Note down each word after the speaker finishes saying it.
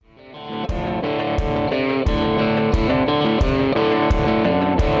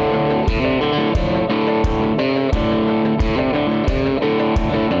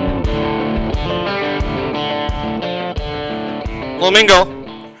Flamingo.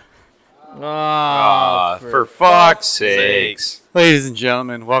 For fuck's sakes. Ladies and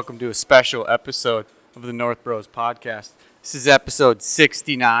gentlemen, welcome to a special episode of the NorthBros Podcast. This is episode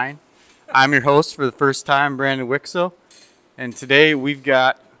 69. I'm your host for the first time, Brandon Wixo, and today we've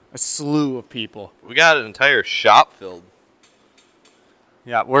got a slew of people. We got an entire shop filled.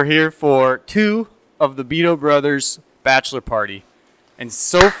 Yeah, we're here for two of the Beto brothers' Bachelor Party, and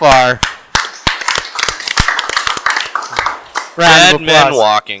so far, Dead men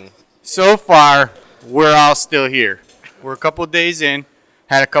walking. So far, we're all still here. We're a couple days in,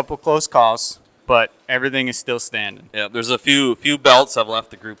 had a couple close calls, but everything is still standing. Yeah, there's a few belts have left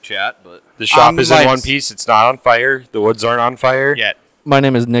the group chat, but The shop is in one piece. It's not on fire. The woods aren't on fire. Yet. My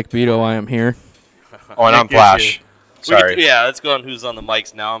name is Nick Beto. I am here. Oh, and I'm Flash. Sorry. Let's go on who's on the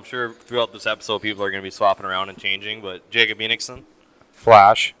mics now. I'm sure throughout this episode people are going to be swapping around and changing, but Jacob Enixon.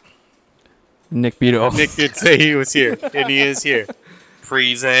 Flash. Nick Beto. Nick did say he was here, and he is here.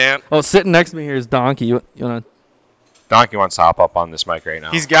 Present. Oh, sitting next to me here is Donkey. You want to? Donkey wants to hop up on this mic right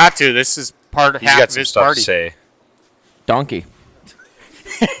now. He's got to. This is part of He's half got of some his stuff party. to say. Donkey.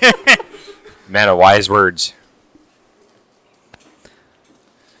 Man of wise words.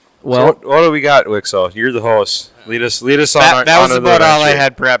 Well, So what do we got, Wixo? You're the host. Lead us on. That was onto the about all I adventure.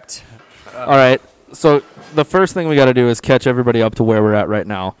 had prepped. all right. So the first thing we got to do is catch everybody up to where we're at right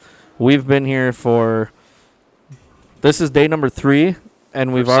now. We've been here for. This is day number 3,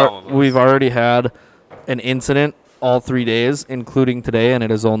 and we've already had an incident all 3 days, including today, and it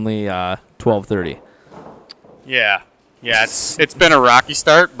is only 12:30. Yeah, it's been a rocky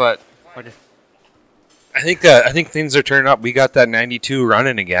start, but I think things are turning up. We got that 92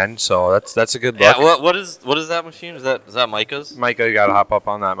 running again, so that's a good look. Yeah, what is that machine? Is that Micah's? Micah, you got to hop up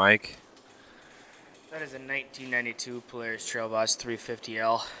on that mic. That is a 1992 Polaris Trail Boss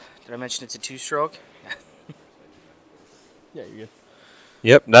 350L. Did I mention it's a 2-stroke? Yeah, you're good.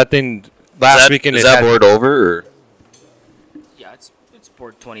 Yep, that thing last weekend. Is it that had- board over? Or? Yeah, it's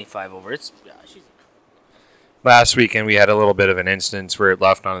board 25 over. She's Last weekend we had a little bit of an instance where it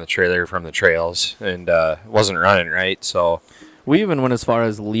left on the trailer from the trails and wasn't running right. So We even went as far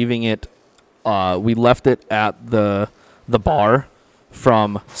as leaving it. We left it at the bar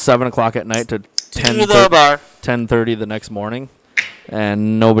from 7 o'clock at night to 10:30 the next morning,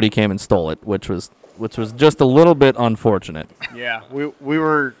 and nobody came and stole it, which was just a little bit unfortunate. yeah, we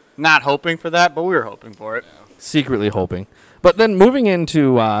were not hoping for that, but we were hoping for it. Secretly hoping. But then moving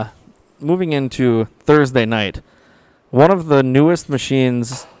into Thursday night, one of the newest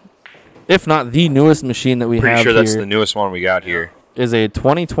machines, if not the newest machine that we pretty have sure that's here, the newest one we got here. is a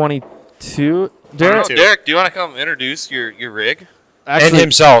 2022. Derek, do you want to come introduce your rig? And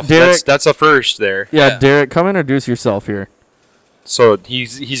himself. Derek, That's a first there. yeah, Derek, come introduce yourself here. So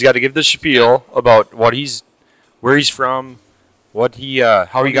he's got to give the spiel about where he's from, how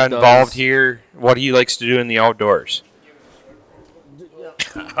he got involved here, what he likes to do in the outdoors.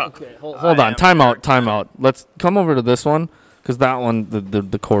 Okay, hold on. Time out. Let's come over to this one, because that one,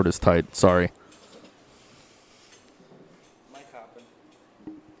 the cord is tight. Sorry.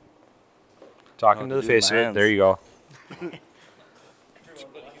 Talking to the face of it. There you go.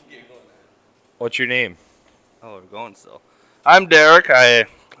 What's your name? Oh, we're going still. I'm Derek. I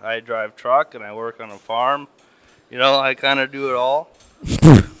drive truck and I work on a farm. You know, I kind of do it all,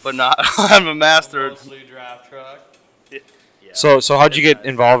 but not. I'm a master. Mostly drive truck. Yeah. So how'd you get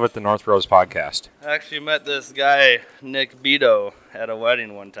involved with the NorthBros podcast? I actually met this guy Nick Beto at a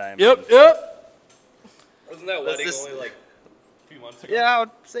wedding one time. Yep. Wasn't that wedding only like a few months ago? Yeah, I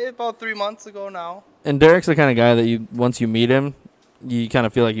would say about 3 months ago now. And Derek's the kind of guy that once you meet him, you kind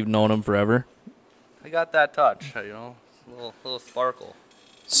of feel like you've known him forever. I got that touch, you know, little sparkle.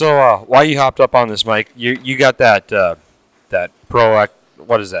 So why you hopped up on this mic? You got that Pro X,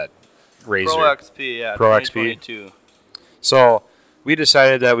 what is that? Razor. Pro XP, yeah. Pro XP. 2022. So we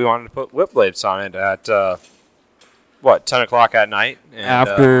decided that we wanted to put whip blades on it at 10 o'clock at night. And,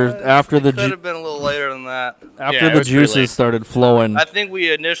 After the Could have been a little later than that. after Yeah, it the was pretty late. juices started flowing. I think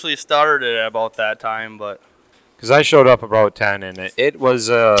we initially started it at about that time, but because I showed up about 10 and it was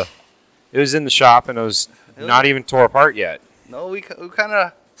in the shop and it was not even tore apart yet. no, we kind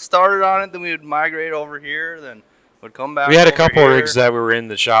of started on it. Then we would migrate over here. Then would come back. We had a over couple here. rigs that were in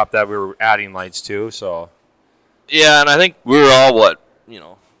the shop that we were adding lights to. So Yeah, and I think we were all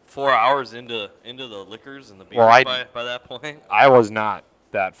 4 hours into the liquors and the beer Well, by that point. I was not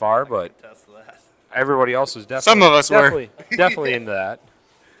that far, but Test that. everybody else was definitely. Some of us were. definitely into that.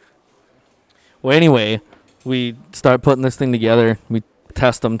 Well, anyway, we start putting this thing together. We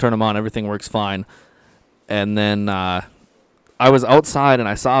test them, turn them on, everything works fine. And then I was outside and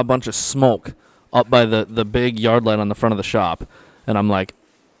I saw a bunch of smoke up by the big yard light on the front of the shop. And I'm like,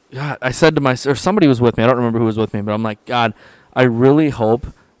 God, I said to myself, or somebody was with me. I don't remember who was with me, but I'm like, God, I really hope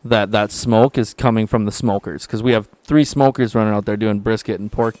that smoke is coming from the smokers, because we have 3 smokers running out there doing brisket and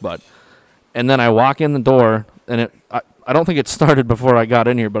pork butt. And then I walk in the door, and I don't think it started before I got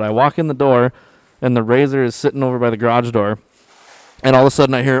in here, but I walk in the door, and the razor is sitting over by the garage door. And all of a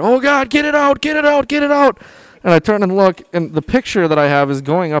sudden I hear, oh, God, get it out, get it out, get it out. And I turn and look, and the picture that I have is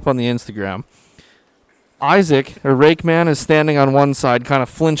going up on the Instagram. Isaac, or Rake Man, is standing on one side, kind of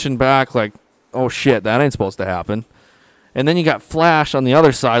flinching back like, oh, shit, that ain't supposed to happen. And then you got Flash on the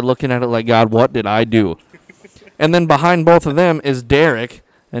other side looking at it like, God, what did I do? And then behind both of them is Derek,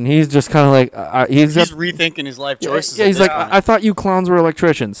 and he's just kind of like... he's rethinking his life choices. Yeah, he's like, I thought you clowns were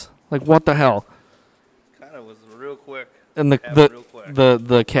electricians. Like, what the hell? Kind of was real quick. And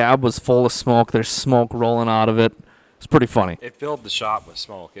the cab was full of smoke. There's smoke rolling out of it. It's pretty funny. It filled the shop with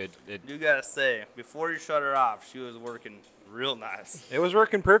smoke. You gotta say, before you shut her off, she was working real nice. It was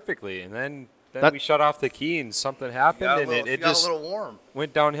working perfectly, and then we shut off the key and something happened, and it just got a little warm.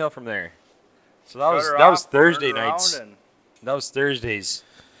 Went downhill from there. So that was Thursday nights. That was Thursday's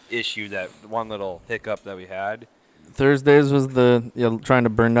issue, that one little hiccup that we had. Thursdays was trying to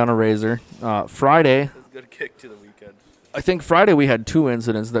burn down a razor. Friday. It was a good kick to the weekend. I think Friday we had 2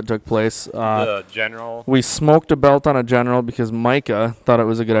 incidents that took place. The General. We smoked a belt on a General because Micah thought it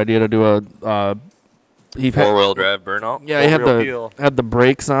was a good idea to do a 4-wheel drive burnout. Yeah, he had the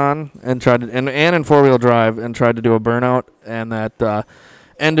brakes on and tried to and in 4-wheel drive and tried to do a burnout, and that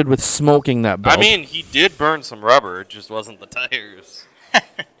ended with smoking that belt. I mean, he did burn some rubber. It just wasn't the tires.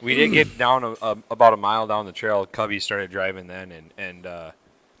 We did get down about a mile down the trail. Cubby started driving then, and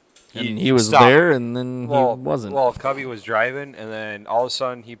he was stopped. there, and then he wasn't. Well, Cubby was driving, and then all of a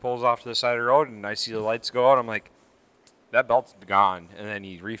sudden he pulls off to the side of the road, and I see the lights go out. I'm like, that belt's gone. And then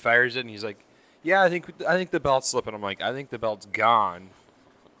he refires it, and he's like, yeah, I think the belt's slipping. I'm like, I think the belt's gone.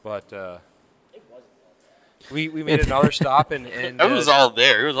 But we made another stop, and it was all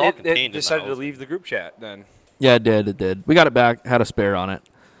there. It was all contained. It decided to leave the group chat then. Yeah, it did. We got it back, had a spare on it.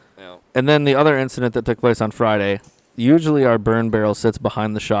 Yeah. And then the other incident that took place on Friday, usually our burn barrel sits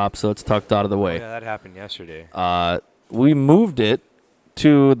behind the shop, so it's tucked out of the way. Yeah, that happened yesterday. We moved it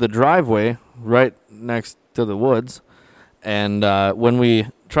to the driveway right next to the woods, and when we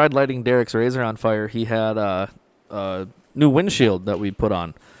tried lighting Derek's razor on fire, he had a new windshield that we put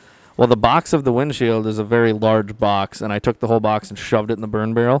on. Well, the box of the windshield is a very large box, and I took the whole box and shoved it in the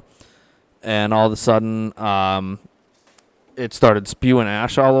burn barrel. And all of a sudden, it started spewing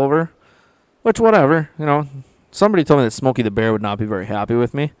ash all over, which, whatever, Somebody told me that Smokey the Bear would not be very happy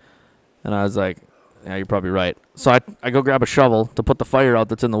with me. And I was like, yeah, you're probably right. So I go grab a shovel to put the fire out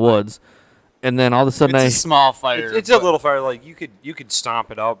that's in the woods. And then all of a sudden it's a small fire. It's a little fire. Like, you could stomp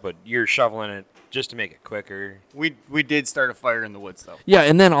it out, but you're shoveling it just to make it quicker. We did start a fire in the woods, though. Yeah,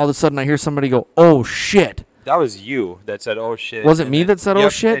 and then all of a sudden I hear somebody go, oh, shit. That was you that said, oh, shit. Was it me that said, oh,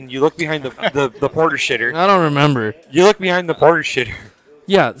 shit? And you look behind the porter shitter. I don't remember. You look behind the porter shitter.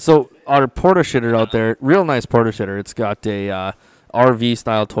 Yeah, so our porter shitter out there, real nice porter shitter. It's got a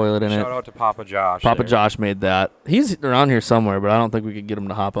RV-style toilet in it. Shout out to Papa Josh. Papa Josh made that. He's around here somewhere, but I don't think we could get him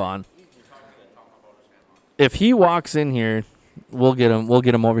to hop on. If he walks in here, we'll get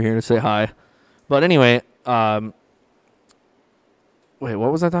him over here to say hi. But anyway, wait,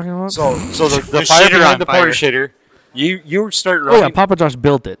 what was I talking about? So the fire behind the porter shitter, you start running. Oh, yeah, Papa Josh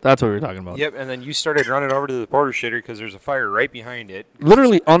built it. That's what we were talking about. Yep, and then you started running over to the porter shitter because there's a fire right behind it.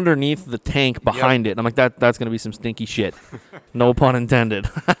 Literally underneath the tank behind it. And I'm like, that's going to be some stinky shit. No pun intended.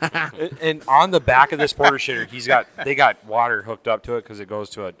 And on the back of this porter shitter, they got water hooked up to it because it goes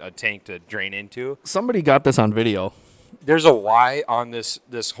to a tank to drain into. Somebody got this on video. There's a Y on this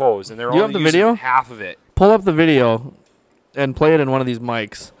hose, and they're only have the using video? half of it. Pull up the video and play it in one of these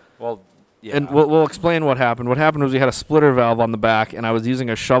mics. Well, yeah. And we'll explain what happened. What happened was we had a splitter valve on the back, and I was using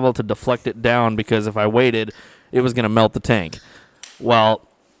a shovel to deflect it down because if I waited, it was going to melt the tank. Well,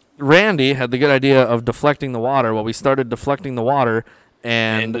 Randy had the good idea of deflecting the water. Well, we started deflecting the water,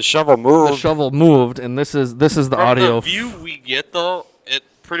 and the shovel moved. The shovel moved, and this is the From audio. The view we get, though, it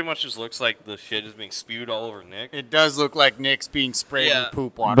pretty much just looks like the shit is being spewed all over Nick. It does look like Nick's being sprayed with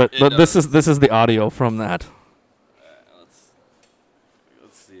poop water. But this is the audio from that.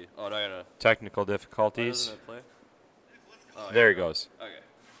 Let's see. Oh, no, I gotta. Technical Why difficulties. doesn't it play? Oh, There here it goes. Okay.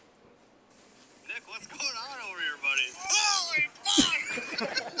 Nick, what's going on over here, buddy? Holy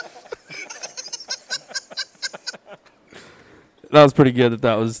fuck! That was pretty good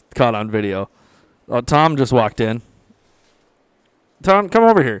that was caught on video. Tom just walked in. Tom, come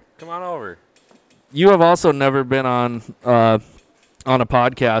over here. Come on over. You have also never been on a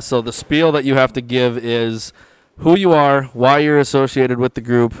podcast, so the spiel that you have to give is who you are, why you're associated with the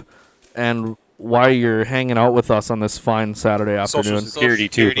group, and why you're hanging out with us on this fine Saturday afternoon. Social Security,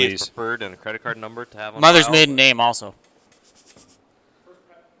 too, Security is please. preferred and a credit card number to have on Mother's file. maiden name also.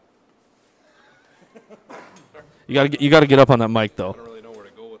 You got to get up on that mic though. I don't really know where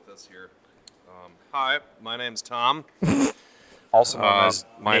to go with this here. Hi, my name's Tom. Also known as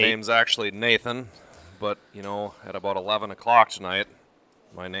My Nate. name's actually Nathan, but at about 11 o'clock tonight,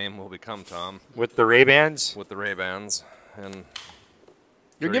 my name will become Tom With the Ray-Bans? with the Ray-Bans. And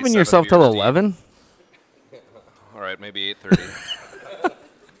You're 37 giving yourself till beers deep. 11? All right, maybe 8:30.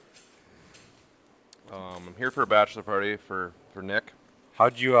 I'm here for a bachelor party for Nick.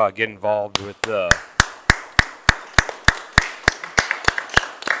 How'd you get involved with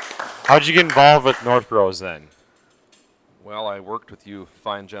How'd you get involved with NorthBros then? Well, I worked with you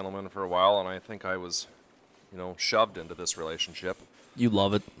fine gentlemen for a while, and I think I was, shoved into this relationship. You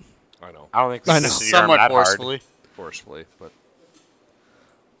love it. I know, I don't think I know. this is your arm Somewhat that hard. forcefully. forcefully, but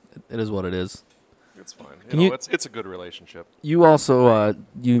It is what it is. it's fine. Can you- It's a good relationship. You also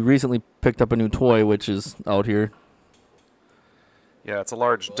you recently picked up a new toy, which is out here. Yeah, it's a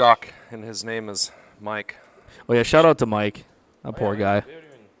large duck, and his name is Mike. Oh yeah, shout out to Mike, that poor guy.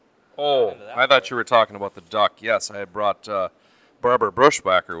 Oh, I thought you were talking about the duck. Yes, I had brought Barbara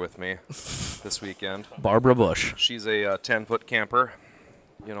Bushwhacker with me this weekend. Barbara Bush. She's a 10-foot camper,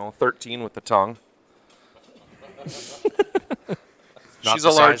 13 with the tongue. Not She's the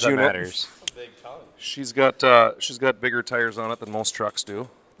a large size that unit. matters. She's got bigger tires on it than most trucks do.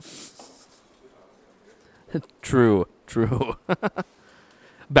 True.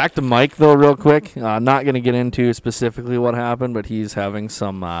 Back to Mike though, real quick. Not going to get into specifically what happened, but he's having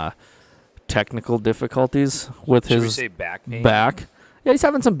some technical difficulties with Should we his say back pain? back. Yeah, he's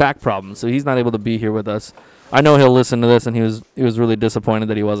having some back problems, so he's not able to be here with us. I know he'll listen to this, and he was really disappointed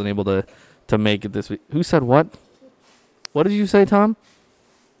that he wasn't able to make it this week. Who said what? What did you say, Tom?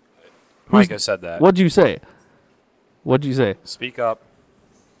 Micah said that. What'd you say? What'd you say? Speak up.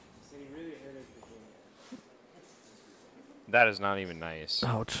 That is not even nice.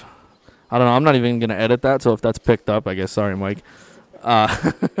 Ouch. I don't know. I'm not even going to edit that, so if that's picked up, I guess, sorry, Mike.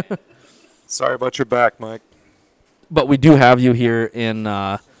 Sorry about your back, Mike. But we do have you here in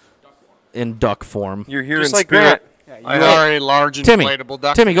duck form. You're here Just in like spirit. Grant. You are a large Timmy, inflatable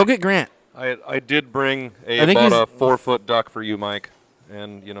duck. Timmy, go get Grant. I did bring I think about he's- a 4-foot duck for you, Mike,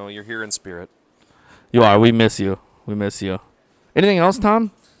 and you're here in spirit. You are. We miss you. We miss you. Anything else,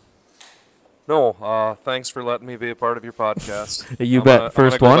 Tom? No, thanks for letting me be a part of your podcast. You I'm bet. gonna-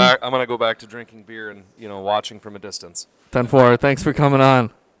 First I'm gonna one? go back- I'm gonna go back to drinking beer and watching from a distance. 10-4. Thanks for coming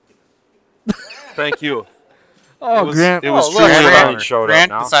on. Thank you. Oh, It was- Grant. it was Oh, truly look, an Grant honor. showed up Grant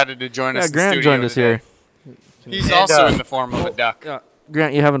now. decided to join us Yeah, in the Grant studio joined us today. here. He's And, also in the form of a duck.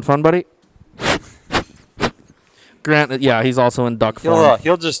 Grant, you having fun, buddy? Grant, yeah, he's also in duck form.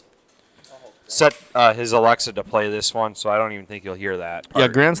 He'll just set his Alexa to play this one, so I don't even think he'll hear that. Yeah,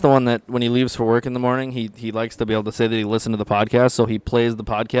 Grant's the one that when he leaves for work in the morning, he likes to be able to say that he listened to the podcast, so he plays the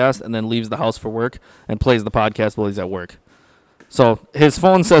podcast and then leaves the house for work and plays the podcast while he's at work. So his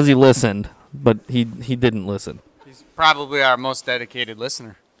phone says he listened, but he didn't listen. He's probably our most dedicated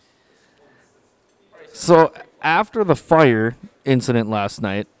listener. So after the fire incident last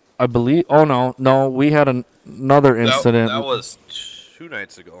night, I believe. Oh no, we had another incident. That was 2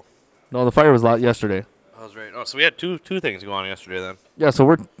 nights ago. No, the fire was yesterday. I was right. Oh, so we had two things going on yesterday then. Yeah,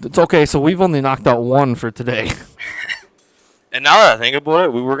 so it's okay. So we've only knocked out one for today. And now that I think about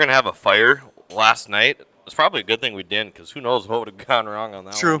it, we were gonna have a fire last night. It's probably a good thing we didn't, because who knows what would have gone wrong on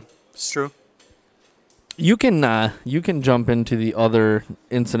that one. It's true. You can jump into the other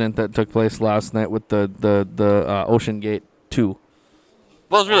incident that took place last night with the Ocean Gate 2.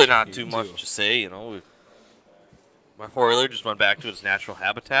 Well, it's really not too much to say, My four-wheeler just went back to its natural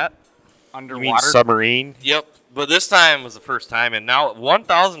habitat. You mean Underwater. submarine? Yep, but this time was the first time, and now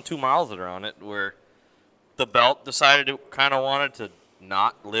 1,002 miles that are on it, where the belt decided it kind of wanted to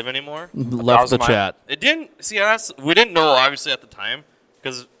not live anymore. Left the 1,000 chat. It didn't. See, we didn't know obviously at the time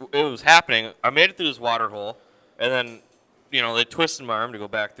because it was happening. I made it through this water hole, and then they twisted my arm to go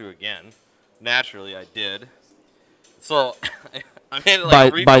back through again. Naturally, I did. So I made it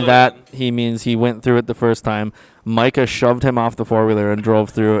like By that, in. he means he went through it the first time. Micah shoved him off the four-wheeler and drove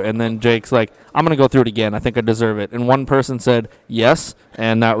through, and then Jake's like, I'm going to go through it again. I think I deserve it. And one person said yes,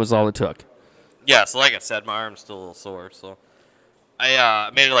 and that was all it took. Yeah, so like I said, my arm's still a little sore. So I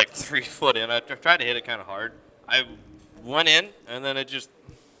made it like 3 foot in. I tried to hit it kind of hard. I went in, and then it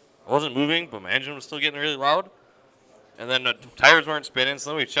wasn't moving, but my engine was still getting really loud. And then the tires weren't spinning, so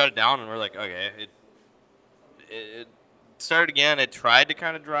then we shut it down, and we're like, okay. It started again. It tried to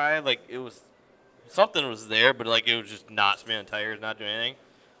kind of drive. Like, it was something was there, but like it was just not spinning tires, not doing anything.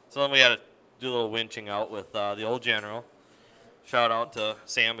 So then we had to do a little winching out with the old General. Shout out to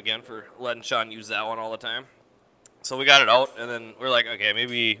Sam again for letting Sean use that one all the time. So we got it out, and then we're like, okay,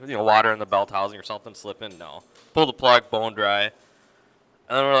 maybe water in the belt housing or something slipping. No, pull the plug, bone dry, and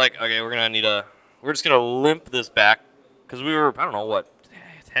then we're like, okay, we're just gonna limp this back because we were, I don't know what,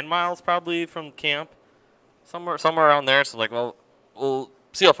 10 miles probably from camp, somewhere around there. So like, well, we'll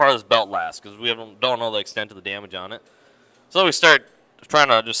see how far this belt lasts because we don't know the extent of the damage on it. So we start trying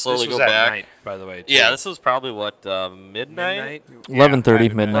to just slowly This was go at back. night, by the way. Too. Yeah, this was probably what midnight.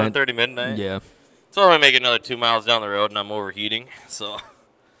 11:30 midnight. 11:30 midnight. Yeah. So I make another 2 miles down the road, and I'm overheating. So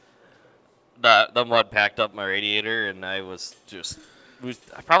the mud packed up my radiator, and I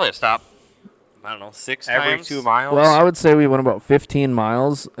probably have stopped, I don't know, 6 Every times. 2 miles. Well, I would say we went about 15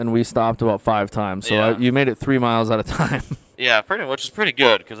 miles, and we stopped about 5 times. So Yeah. you made it 3 miles at a time. Yeah, pretty much. Which is pretty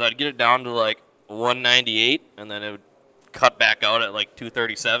good because I'd get it down to like 198, and then it would cut back out at like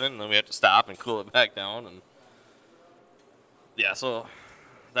 237, and then we have to stop and cool it back down. And yeah, so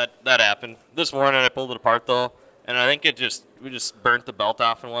that happened. This morning I pulled it apart though, and I think we just burnt the belt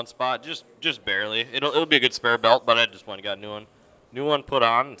off in one spot, just barely. It'll be a good spare belt, but I just went and got a new one put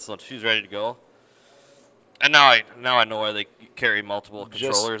on, so she's ready to go. And now I know why they carry multiple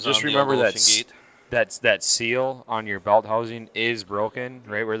controllers. Just on remember the that Ocean Gate. that seal on your belt housing is broken,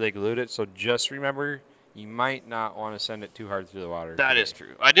 right where they glued it. So just remember, you might not want to send it too hard through the water. That is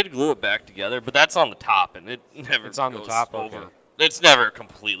true. I did glue it back together, but that's on the top, and it never It's on the goes top, over. okay. It's never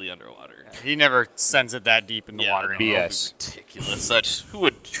completely underwater. He never sends it that deep in the water. no, anymore. that'd be ridiculous. Who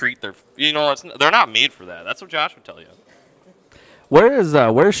would treat their? They're not made for that. That's what Josh would tell you.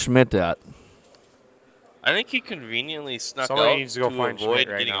 Where's Schmidt at? I think he conveniently snuck Somebody out needs to go find avoid Schmidt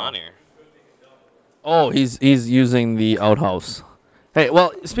right getting now. on here. Oh, he's using the outhouse. Hey,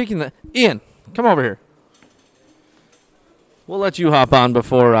 well, speaking of Ian, come over here. We'll let you hop on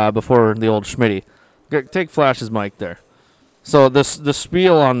before the old Schmitty. Take Flash's mic there. So the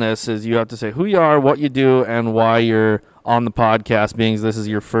spiel on this is you have to say who you are, what you do, and why you're on the podcast, being this is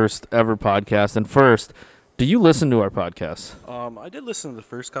your first ever podcast. And first, do you listen to our podcast? I did listen to the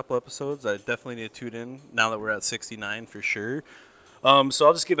first couple episodes. I definitely need to tune in now that we're at 69 for sure. So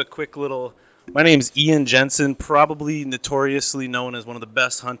I'll just give a quick little. My name's Ian Jensen, probably notoriously known as one of the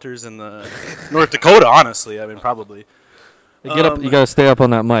best hunters in the North Dakota. Honestly, I mean probably. Get up! You gotta stay up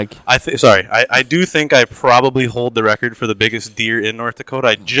on that mic. I do think I probably hold the record for the biggest deer in North Dakota.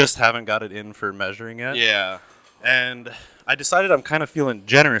 I just haven't got it in for measuring yet. Yeah. And I decided I'm kind of feeling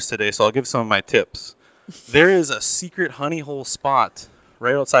generous today, so I'll give some of my tips. There is a secret honey hole spot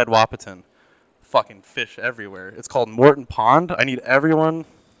right outside Wahpeton. Fucking fish everywhere. It's called Morton Pond. I need everyone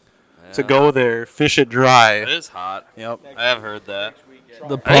to go there, fish it dry. It is hot. Yep. I have heard that. The I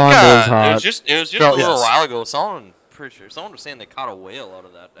think, pond is hot. It was just Well, a little yes. while ago. Someone was saying they caught a whale out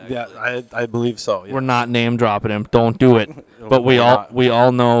of that. Actually. Yeah, I believe so. Yeah. We're not name dropping him. Don't do it. But we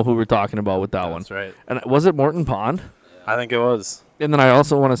all know who we're talking about with that one. That's right. And was it Morton Pond? I think it was. And then I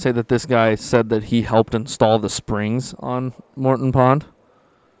also want to say that this guy said that he helped install the springs on Morton Pond.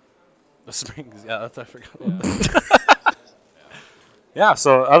 The springs. Yeah, I forgot about that. Yeah,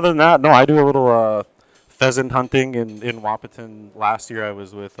 so other than that, no, I do a little pheasant hunting in Wahpeton. Last year I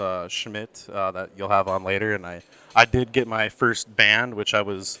was with Schmidt that you'll have on later, and I did get my first band, which I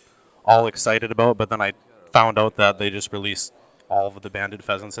was all excited about, but then I found out that they just released all of the banded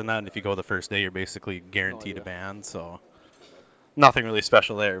pheasants in that, and if you go the first day, you're basically guaranteed a band, so nothing really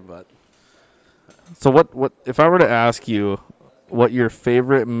special there, but... So what if I were to ask you what your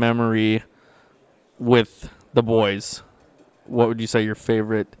favorite memory with the boys, what would you say your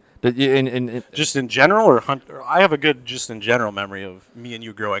favorite... Just in general, or hunt? I have a good just in general memory of me and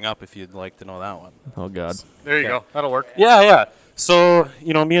you growing up. If you'd like to know that one. Oh God. There you go. That'll work. Yeah. So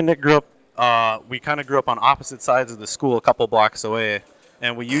me and Nick grew up. We kind of grew up on opposite sides of the school, a couple blocks away,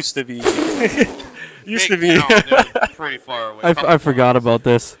 and we used to be pretty far away. I forgot about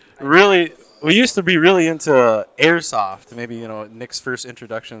this. really. We used to be really into airsoft. Maybe Nick's first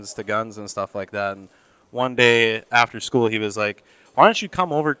introductions to guns and stuff like that. And one day after school, he was like, why don't you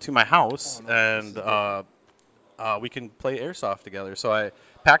come over to my house and we can play airsoft together? So I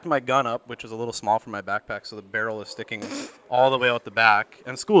packed my gun up, which was a little small for my backpack, so the barrel is sticking all the way out the back.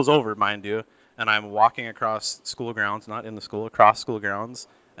 And school's over, mind you. And I'm walking across school grounds, not in the school, across school grounds.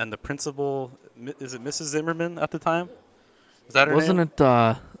 And the principal, is it Mrs. Zimmerman at the time? Is that her Wasn't name? it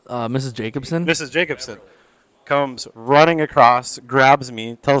Mrs. Jacobson? Mrs. Jacobson comes running across, grabs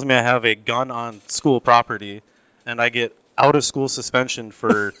me, tells me I have a gun on school property, and I get out of school suspension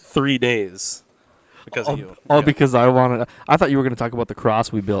for 3 days. because of you. Oh, Yeah. because I wanted. I thought you were going to talk about the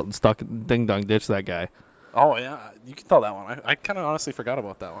cross we built and stuck ding dong ditch that guy. Oh yeah, you can tell that one. I kind of honestly forgot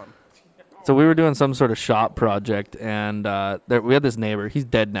about that one. So we were doing some sort of shop project, and we had this neighbor. He's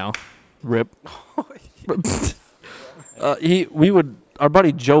dead now. Rip. Our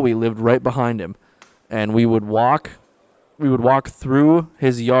buddy Joey lived right behind him, and we would walk through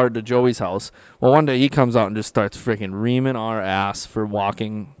his yard to Joey's house. Well, one day he comes out and just starts freaking reaming our ass for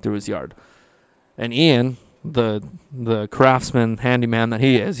walking through his yard. And Ian, the craftsman handyman that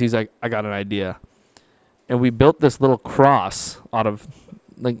he is, he's like, I got an idea. And we built this little cross out of,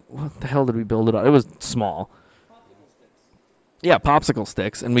 like, what the hell did we build it out? It was small. Yeah, popsicle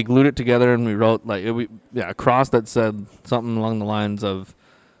sticks, and we glued it together, and we wrote a cross that said something along the lines of.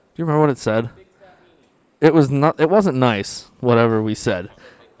 Do you remember what it said? It wasn't nice, whatever we said.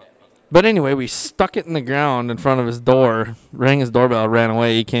 But anyway, we stuck it in the ground in front of his door, rang his doorbell, ran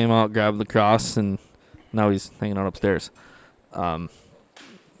away. He came out, grabbed the cross, and now he's hanging out upstairs. Rumor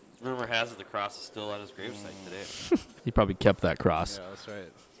has it the cross is still at his gravesite today. He probably kept that cross. Yeah, that's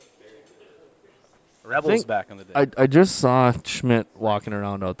right. Rebels back in the day. I just saw Schmidt walking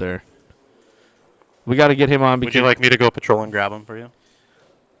around out there. We got to get him on. Would you like me to go patrol and grab him for you?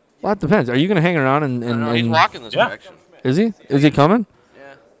 Well, it depends. Are you going to hang around and No, he's walking this direction. Is he? Is he coming?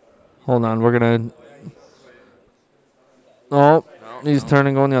 Yeah. Hold on. We're going to... Oh, he's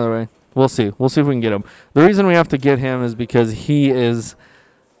turning, going the other way. We'll see. We'll see if we can get him. The reason we have to get him is because he is...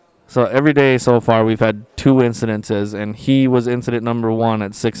 So every day so far we've had 2 incidences, and he was incident number 1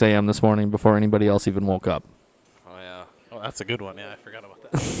 at 6 a.m. this morning before anybody else even woke up. Oh yeah. Oh, that's a good one. Yeah, I forgot about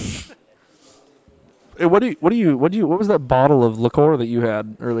that. Hey, what was that bottle of liqueur that you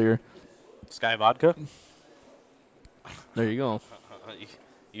had earlier? Sky vodka? There you go.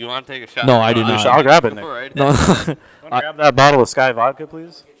 You want to take a shot? No, I do not. I'll grab it, Nick. Right. No. Want to grab that bottle of Sky vodka,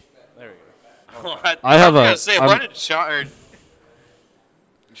 please? There we go. I have was a- gonna say, I'm- why did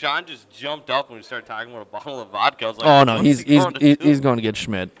Sean just jumped up when we started talking about a bottle of vodka? I was like, Oh no, what he's is he going to do? he's going to get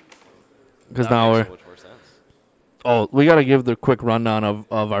Schmidt. Because That now makes we're so much more sense. oh we got to give the quick rundown of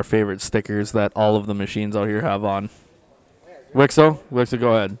our favorite stickers that all of the machines out here have on. Wixo,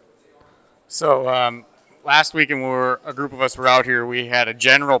 go ahead. So last weekend, when a group of us were out here, we had a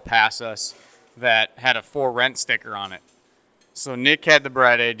general pass us that had a for rent sticker on it. So Nick had the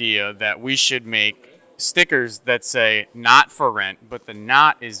bright idea that we should make stickers that say not for rent, but the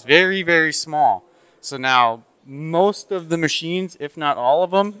not is very, very small. So now most of the machines, if not all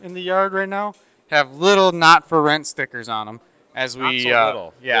of them in the yard right now, have little not for rent stickers on them. As we, Not so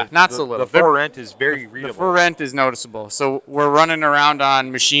little. Yeah, The- not the- so little. The for rent is very The readable. for rent is noticeable. So we're running around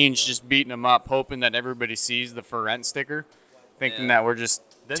on machines just beating them up, hoping that everybody sees the for rent sticker, thinking that we're just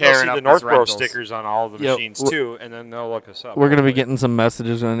Then they'll see tearing up the these NorthBros rentals. stickers on all of the Yep. machines too, and then they'll look us up. We're gonna be hopefully. getting some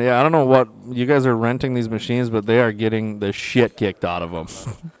messages, and yeah, I don't know what you guys are renting these machines, but they are getting the shit kicked out of them.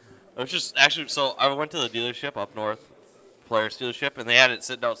 It was just actually, so I went to the dealership up north, Polaris dealership, and they had it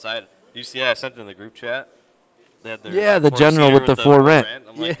sitting outside. You see, I sent it in the group chat. They had their, Yeah, the 4-seater general with the for rent.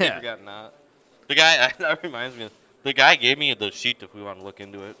 I'm like, Yeah. I forgot not. The guy that reminds me. The guy gave me the sheet if we want to look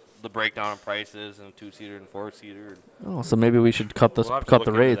into it. The breakdown of prices and 2-seater and 4-seater. Oh, so maybe we should cut We'll have to cut look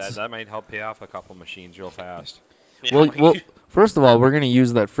the into rates. That might help pay off a couple machines real fast. Well, first of all, we're gonna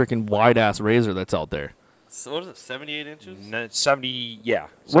use that freaking wide ass razor that's out there. So what is it? 78 inches? 70, yeah.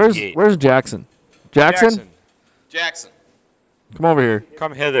 78. Where's Jackson? Jackson? Jackson. Come over here.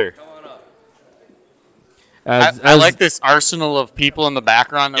 Come hither. I like this arsenal of people in the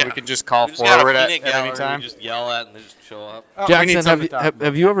background that Yeah. we can just call We just got a forward at peanut any gallery time. we just yell at and they just show up. Oh, we need Jackson, something to talk about.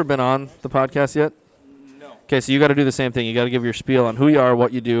 have you ever been on the podcast yet? No. Okay, so you got to do the same thing. You got to give your spiel on who you are,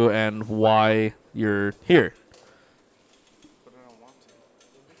 what you do, and why you're here. But I don't want to.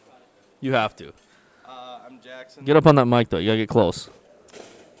 You have to. I'm Jackson. Get up on that mic, though. You got to get close.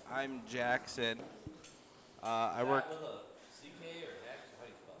 I'm Jackson. I work.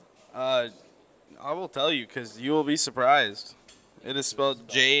 I will tell you because you will be surprised. It is spelled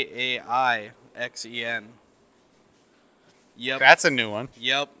Jaixen. Yep. That's a new one.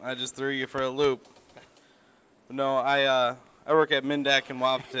 Yep. I just threw you for a loop. No, I work at Mindak in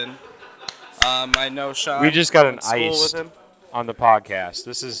Wapton. I know Sean. We just got an went to school ice with him. on the podcast.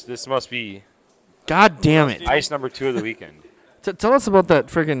 This must be God damn it. ice number 2 of the weekend. Tell us about that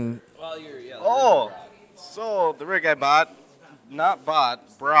freaking... Oh, so the rig I brought,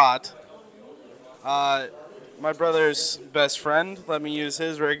 my brother's best friend let me use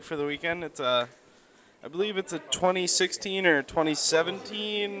his rig for the weekend. It's I believe it's a 2016 or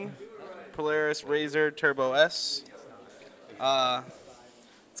 2017 Polaris Razor Turbo S.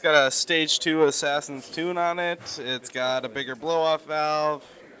 It's got a Stage 2 Assassin's tune on it. It's got a bigger blow-off valve,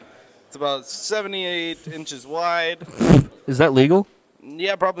 It's about 78 inches wide. Is that legal?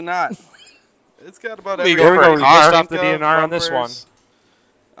 Yeah, probably not. It's got about Legal every for a We car. list off the think of, DNR on this one.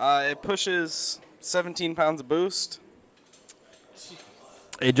 bumpers. It pushes 17 pounds of boost.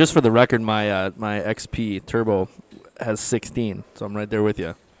 Hey, just for the record, my XP Turbo has 16, so I'm right there with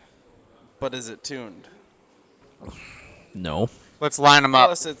you. But is it tuned? No. Let's line them up.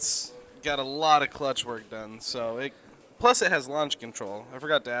 Plus, it's got a lot of clutch work done. Plus, it has launch control. I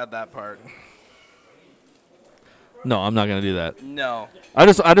forgot to add that part. No, I'm not gonna do that. No. I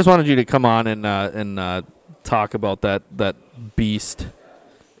just wanted you to come on and talk about that beast.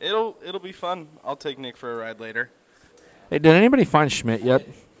 It'll be fun. I'll take Nick for a ride later. Hey, did anybody find Schmidt yet?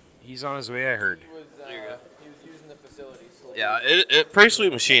 He's on his way, I heard. Yeah, pretty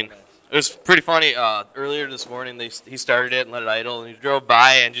sweet machine. It was pretty funny. Earlier this morning, he started it and let it idle, and he drove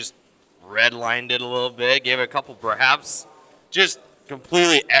by and just redlined it a little bit, gave it a couple brabs, just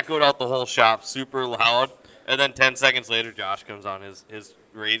completely echoed out the whole shop, super loud. And then 10 seconds later, Josh comes on his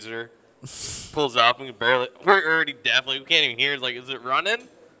Razor, pulls up, and we're already definitely, we can't even hear. It's like, is it running,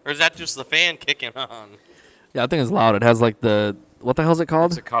 or is that just the fan kicking on? Yeah, I think it's loud. It has like what the hell is it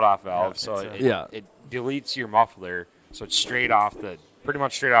called? It's a cutoff valve, so Yeah. it deletes your muffler, so it's pretty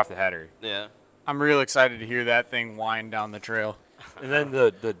much straight off the header. Yeah. I'm real excited to hear that thing wind down the trail. And then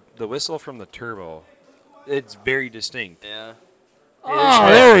the whistle from the turbo, it's very distinct. Yeah. Oh,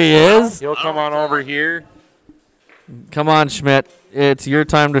 there he is. He'll come on over here. Come on, Schmidt. It's your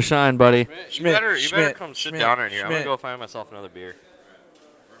time to shine, buddy. You better Schmidt, come sit Schmidt, down right here. I'm going Schmidt. to go find myself another beer.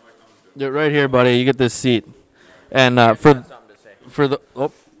 Right here, buddy. You get this seat. And for the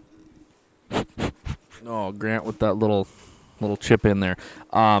Grant with that little chip in there.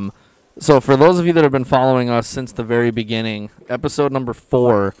 So for those of you that have been following us since the very beginning, episode number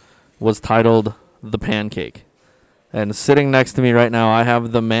 4 was titled "The Pancake," and sitting next to me right now, I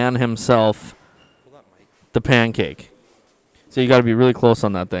have the man himself, the Pancake. So you got to be really close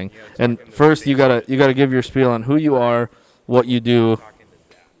on that thing. And first, you gotta give your spiel on who you are, what you do.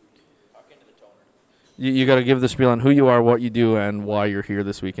 You got to give the spiel on who you are, what you do, and why you're here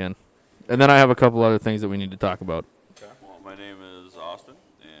this weekend. And then I have a couple other things that we need to talk about. Okay. Well, my name is Austin,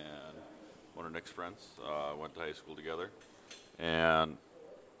 and one of Nick's friends. Went to high school together. And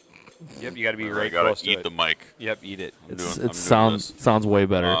Yep, you got to be I right gotta close to eat it. the mic. Yep, eat it. I'm It doing sounds way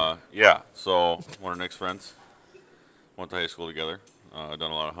better. Yeah, so one of Nick's friends. Went to high school together. Done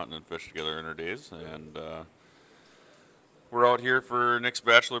a lot of hunting and fish together in our days. And we're out here for Nick's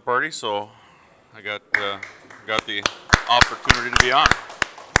bachelor party, so I got the opportunity to be on.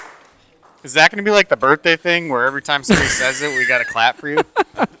 Is that going to be like the birthday thing where every time somebody says it, we got to clap for you?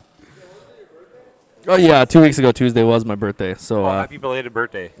 Oh yeah, 2 weeks ago Tuesday was my birthday, so Happy belated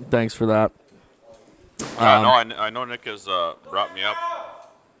birthday. thanks for that. No, I know Nick has brought me up.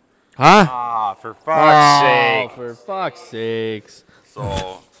 Huh? Ah, for fuck's sake. For fuck's sakes.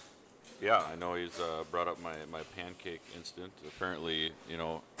 So, yeah, I know he's brought up my pancake incident. Apparently,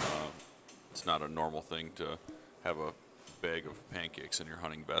 it's not a normal thing to have a bag of pancakes in your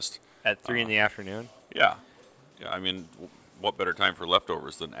hunting vest. At 3 in the afternoon? Yeah. I mean, what better time for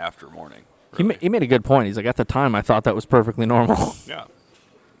leftovers than after morning? He made a good point. He's like, at the time, I thought that was perfectly normal. Yeah.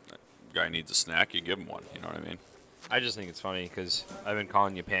 Guy needs a snack, you give him one. You know what I mean? I just think it's funny because I've been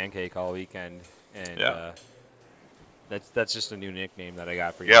calling you Pancake all weekend, and Yeah. that's just a new nickname that I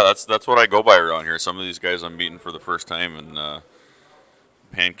got for you. Yeah, that's what I go by around here. Some of these guys I'm meeting for the first time, and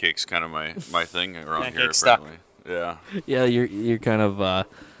pancakes kind of my thing around here. Pancake stuck. Apparently. Yeah. Yeah, you're kind of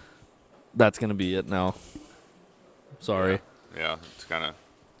that's gonna be it now. Sorry. Yeah, it's kind of.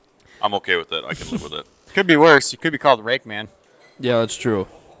 I'm okay with it. I can live with it. Could be worse. You could be called Rake Man. Yeah, that's true.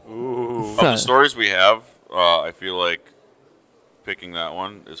 Of the stories we have, I feel like picking that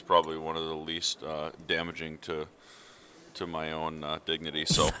one is probably one of the least damaging to my own dignity.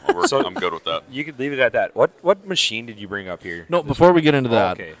 So, I'm good with that. You could leave it at that. What machine did you bring up here? No, before we get into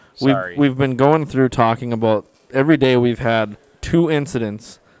that, okay. Sorry. we've been going through talking about every day we've had 2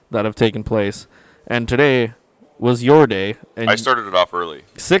 incidents that have taken place, and today was your day. And I started it off early.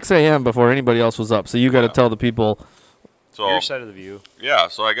 6 a.m. before anybody else was up, so you got to tell the people. So Your side of the view. yeah,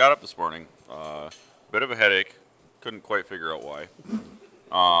 so I got up this morning, bit of a headache, couldn't quite figure out why.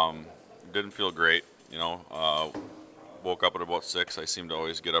 Didn't feel great, woke up at about 6. I seem to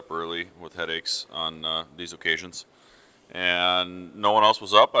always get up early with headaches on these occasions. And no one else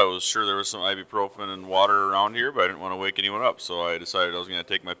was up. I was sure there was some ibuprofen and water around here, but I didn't want to wake anyone up. So I decided I was going to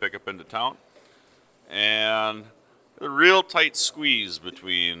take my pickup into town. And a real tight squeeze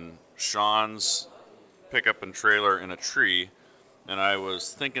between Sean's pickup and trailer and a tree. And I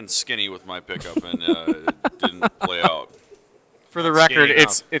was thinking skinny with my pickup, and it didn't play out. For the record,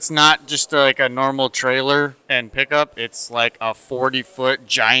 skating it's not just like a normal trailer and pickup. It's like a 40-foot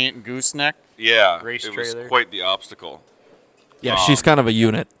giant gooseneck. Yeah, Race it trailer. was quite the obstacle. Yeah, she's kind of a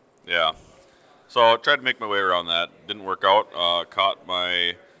unit. Yeah. So I tried to make my way around that. Didn't work out. Caught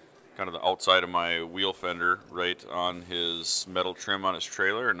my kind of the outside of my wheel fender right on his metal trim on his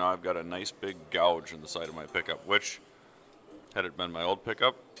trailer, and now I've got a nice big gouge in the side of my pickup, which, had it been my old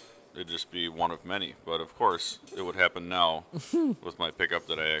pickup, it'd just be one of many. But of course, it would happen now with my pickup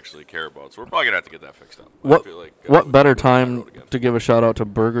that I actually care about. So we're probably gonna have to get that fixed up. I feel like, What better we'll go down that time road again. to give a shout out to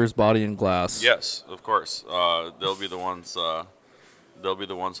Burgers Body and Glass? Yes, of course. They'll be the ones. They'll be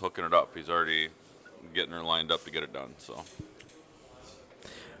the ones hooking it up. He's already getting her lined up to get it done. So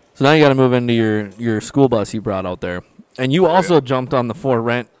now you got to move into your school bus you brought out there, and you also jumped on the For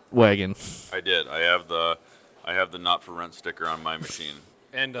Rent wagon. I did. I have the not for rent sticker on my machine,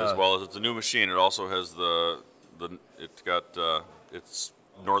 And as well as it's a new machine. It also has it's got its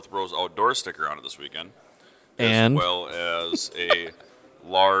NorthBros Outdoors sticker on it this weekend, And? as well as a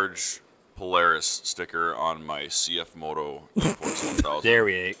large Polaris sticker on my CF Moto Force 1000. There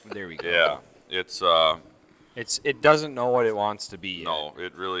we go. Yeah, it's It doesn't know what it wants to be. no,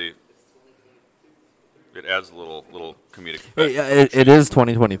 it adds a little comedic Hey, effect. it is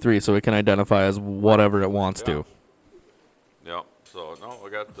 2023, so it can identify as whatever it wants to. Yeah. So no, we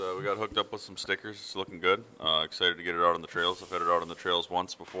got hooked up with some stickers. It's looking good. Excited to get it out on the trails. I've had it out on the trails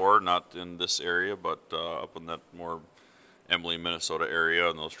once before, not in this area, but up in that more Emily, Minnesota area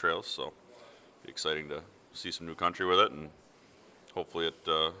on those trails. So exciting to see some new country with it, and hopefully it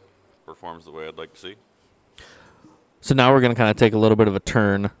performs the way I'd like to see. So now we're going to kind of take a little bit of a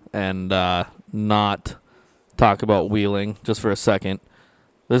turn and not talk about wheeling just for a second.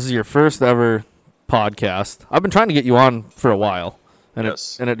 This is your first ever podcast. I've been trying to get you on for a while, and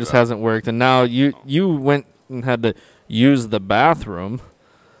Yes, it just yeah. hasn't worked. And now you went and had to use the bathroom.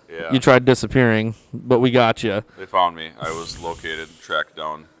 Yeah. You tried disappearing, but we got you. They found me. I was located, tracked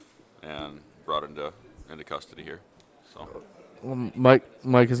down, and brought into custody here. So Mike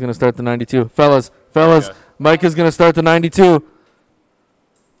is going to start the 92. Fellas, Mike is going to start the 92.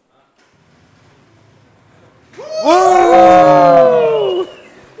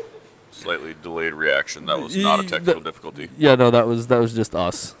 slightly delayed reaction. That was not a technical difficulty. Yeah, no, that was just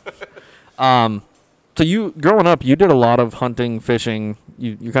us. So you, growing up, you did a lot of hunting, fishing.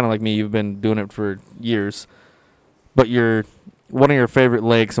 You're kind of like me. You've been doing it for years. But you're one of your favorite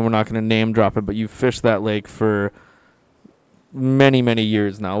lakes, and we're not going to name drop it, but you fished that lake for many, many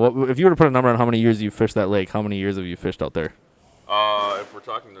years now. What, if you were to put a number on how many years you fished that lake, how many years have you fished out there? If we're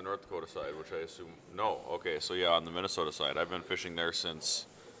talking the North Dakota side, which I assume, no. Okay, so yeah, on the Minnesota side, I've been fishing there since,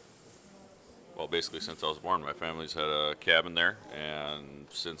 well, basically since I was born. My family's had a cabin there, and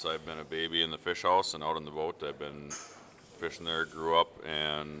since I've been a baby in the fish house and out on the boat, I've been fishing there, grew up,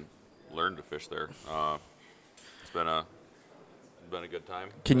 and learned to fish there. It's been a good time.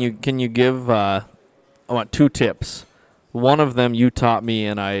 Can you give? I want 2 tips. One of them you taught me,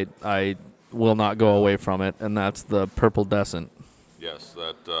 and I will not go away from it, and that's the purple descent. Yes,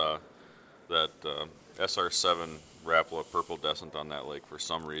 that SR7 Rapala purple descent on that lake for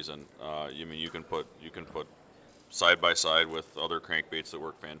some reason. You can put side by side with other crankbaits that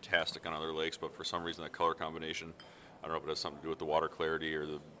work fantastic on other lakes, but for some reason that color combination, I don't know if it has something to do with the water clarity or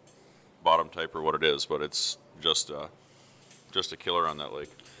the bottom type or what it is, but it's just a killer on that lake.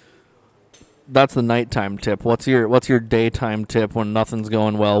 That's the nighttime tip. What's your daytime tip when nothing's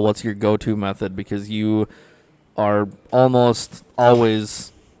going well? What's your go-to method? Because you are almost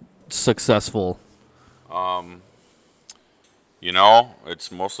always successful.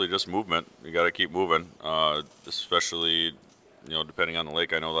 It's mostly just movement. You got to keep moving, especially, depending on the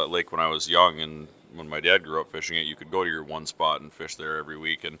lake. I know that lake when I was young and when my dad grew up fishing it, you could go to your one spot and fish there every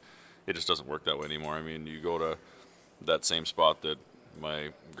week, and it just doesn't work that way anymore. I mean, you go to that same spot that my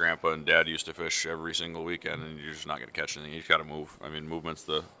grandpa and dad used to fish every single weekend, and you're just not going to catch anything. You just got to move. I mean, movement's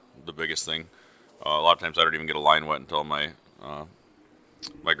the biggest thing. A lot of times I don't even get a line wet until my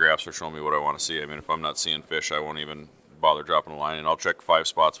graphs are showing me what I want to see. I mean, if I'm not seeing fish, I won't even bother dropping a line, and I'll check 5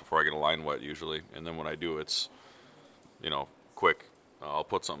 spots before I get a line wet usually. And then when I do, it's, quick. I'll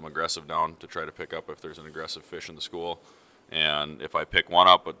put something aggressive down to try to pick up if there's an aggressive fish in the school. And if I pick one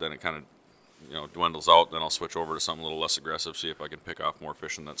up, but then it kind of dwindles out, then I'll switch over to something a little less aggressive, see if I can pick off more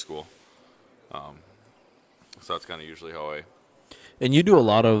fish in that school. So that's kind of usually how I. And you do a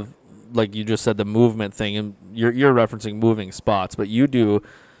lot of, like you just said, the movement thing, and you're referencing moving spots, but you do.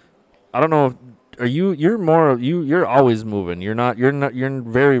 I don't know. You're always moving. You're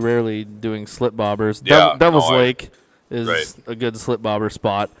very rarely doing slip bobbers. Yeah, Devil's Lake is right. a good slip bobber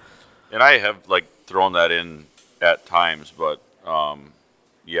spot. And I have thrown that in at times, but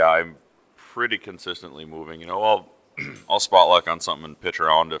yeah, I'm pretty consistently moving. I'll spot luck on something and pitch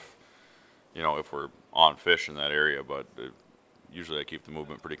around if we're on fish in that area, but usually I keep the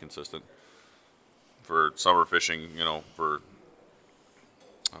movement pretty consistent. For summer fishing, for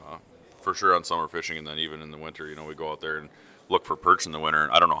sure on summer fishing, and then even in the winter, we go out there and look for perch in the winter.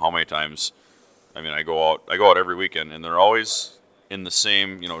 And I don't know how many times. I mean, I go out every weekend, and they're always in the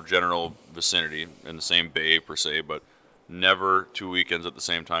same, general vicinity, in the same bay per se, but never 2 weekends at the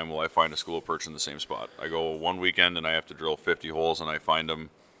same time will I find a school of perch in the same spot. I go one weekend and I have to drill 50 holes, and I find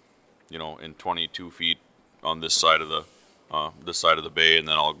them, in 22 feet on this side of the bay, and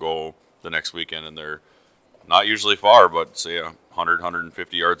then I'll go the next weekend, and they're not usually far, but say 100,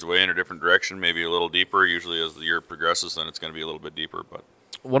 150 yards away in a different direction, maybe a little deeper. Usually as the year progresses, then it's going to be a little bit deeper. But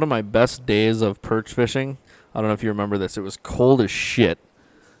one of my best days of perch fishing, I don't know if you remember this, it was cold as shit.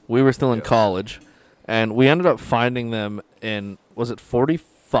 We were still in college, and we ended up finding them in, was it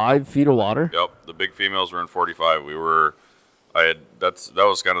 45 feet of water? Yep, the big females were in 45. That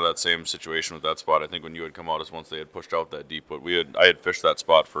was kind of that same situation with that spot. I think when you had come out is once they had pushed out that deep, but I had fished that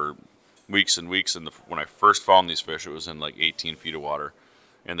spot for weeks and weeks, and when I first found these fish, it was in like 18 feet of water,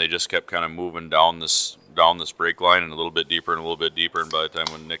 and they just kept kind of moving down this break line and a little bit deeper and a little bit deeper, and by the time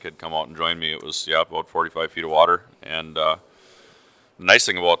when Nick had come out and joined me, it was about 45 feet of water. And the nice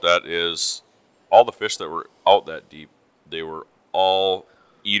thing about that is all the fish that were out that deep, they were all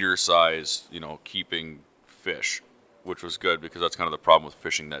eater size, keeping fish, which was good, because that's kind of the problem with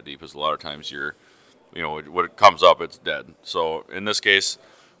fishing that deep, is a lot of times when it comes up, it's dead. So in this case,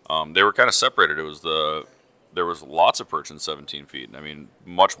 they were kind of separated. There was lots of perch in 17 feet. I mean,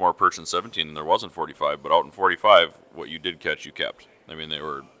 much more perch in 17 than there was in 45. But out in 45, what you did catch, you kept. I mean, they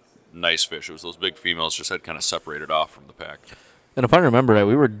were nice fish. It was those big females just had kind of separated off from the pack. And if I remember right,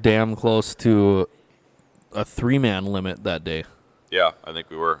 we were damn close to a 3-man limit that day. Yeah, I think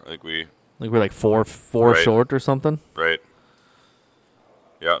we were. I think we were like four right. short or something. Right.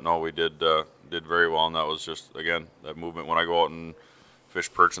 Yeah, no, we did very well, and that was just, again, that movement. When I go out and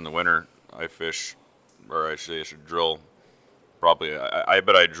fish perch in the winter, I should drill probably, I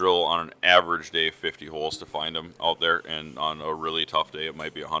bet I drill on an average day 50 holes to find them out there, and on a really tough day it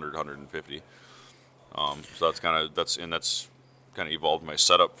might be 100, 150. So that's kind of evolved my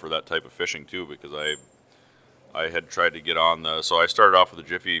setup for that type of fishing too, because I had tried to get on so I started off with a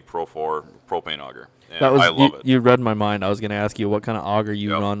Jiffy Pro 4 propane auger, and I love it. You read my mind. I was going to ask you what kind of auger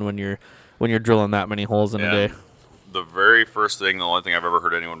you run when you're drilling that many holes in a day. The very first thing, the only thing I've ever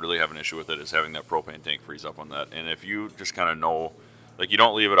heard anyone really have an issue with it, is having that propane tank freeze up on that. And if you just kind of know, like, you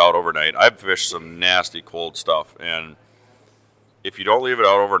don't leave it out overnight. I've fished some nasty cold stuff, and if you don't leave it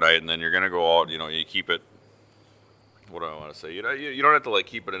out overnight, and then you're going to go out, you keep it, what do I want to say? You don't have to, like,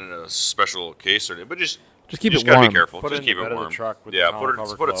 keep it in a special case or anything, but just keep it warm. Gotta be careful. Put just it keep in the it bed warm. Of the truck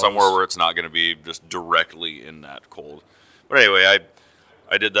with put it somewhere where it's not going to be just directly in that cold. But anyway,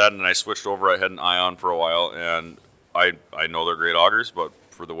 I did that, and I switched over. I had an Ion for a while, and I know they're great augers, but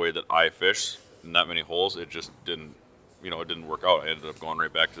for the way that I fish in that many holes, it just didn't, it didn't work out. I ended up going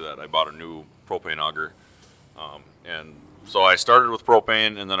right back to that. I bought a new propane auger, and so I started with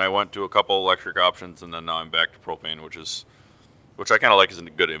propane, and then I went to a couple electric options, and then now I'm back to propane, which I kind of like as a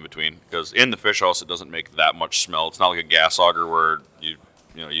good in between, because in the fish house it doesn't make that much smell. It's not like a gas auger where you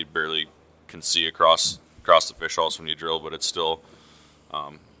barely can see across the fish house when you drill, but it's still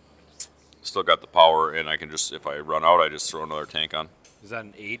got the power, and I can just, if I run out, I just throw another tank on. Is that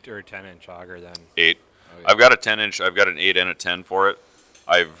an 8 or a 10-inch auger then? 8. Okay. I've got a 10-inch. I've got an 8 and a 10 for it.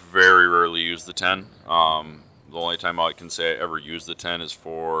 I very rarely use the 10. The only time I can say I ever use the 10 is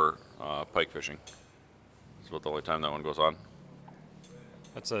for pike fishing. That's about the only time that one goes on.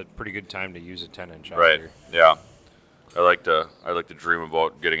 That's a pretty good time to use a 10-inch auger. Right. Yeah. I like to dream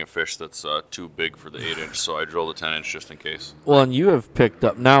about getting a fish that's too big for the 8-inch, so I drill the 10-inch just in case. Well, and you have picked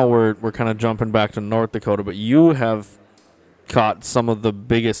up, now we're kind of jumping back to North Dakota, but you have caught some of the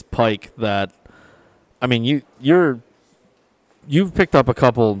biggest pike that, I mean, you've picked up a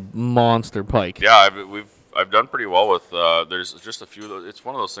couple monster pike. Yeah, I've done pretty well with. There's just a few. It's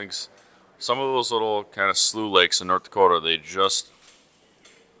one of those things. Some of those little kind of slough lakes in North Dakota, they just,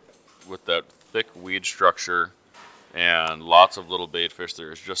 with that thick weed structure and lots of little bait fish,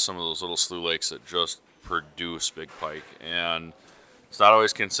 there's just some of those little slough lakes that just produce big pike. And it's not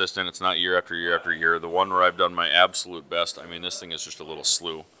always consistent. It's not year after year after year. The one where I've done my absolute best, I mean, this thing is just a little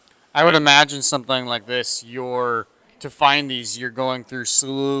slough. I would imagine something like this, to find these, you're going through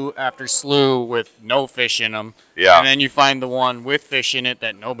slough after slough with no fish in them. Yeah. And then you find the one with fish in it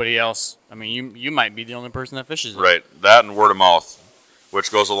that nobody else, I mean, you might be the only person that fishes it. Right. That and word of mouth.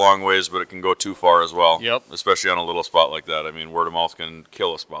 which goes a long ways, but it can go too far as well. Yep. Especially on a little spot like that. I mean, word of mouth can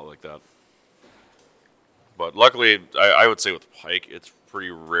kill a spot like that. But luckily, I would say with pike, it's pretty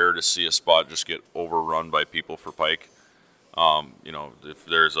rare to see a spot just get overrun by people for pike. If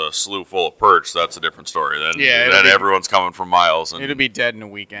there's a slough full of perch, that's a different story. Then everyone's coming from miles. And It'll be dead in a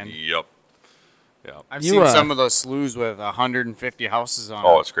weekend. Yep. Yeah. I've seen some of those sloughs with 150 houses on.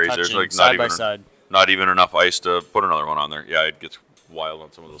 Oh, it's crazy. There's like side by side. not even enough ice to put another one on there. Yeah, it gets wild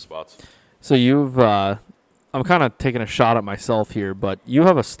on some of those spots. So you've, I'm kind of taking a shot at myself here, but you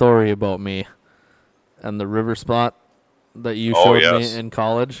have a story about me and the river spot that you showed me in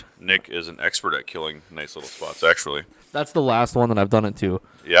college. Nick is an expert at killing nice little spots, actually. That's the last one that I've done it to.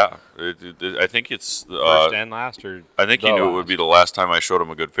 Yeah, I think it's first and last, or I think he knew it would be the last time I showed him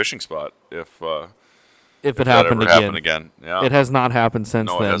a good fishing spot if it happened again. Yeah, it has not happened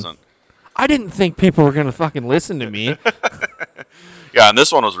since then. No, it hasn't. I didn't think people were gonna fucking listen to me. Yeah, and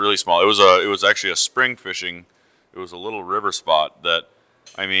this one was really small. It was actually a spring fishing. It was a little river spot that,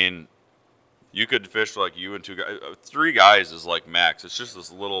 I mean, you could fish like you and 2 guys. 3 guys is like max. It's just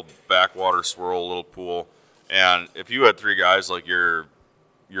this little backwater swirl, little pool. And if you had 3 guys, like you're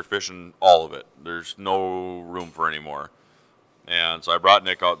fishing all of it. There's no room for any more. And so I brought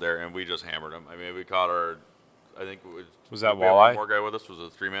Nick out there, and we just hammered him. I mean, we caught I think was that we had walleye? One more guy with us. Was it a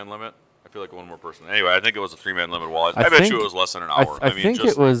 3-man limit? I feel like one more person. Anyway, I think it was a 3-man limit walleye. I bet you it was less than an hour. I think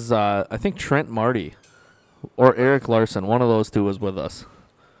it was. I think Trent Marty or Eric Larson. One of those 2 was with us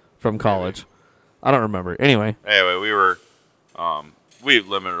from college. I don't remember. Anyway, we were we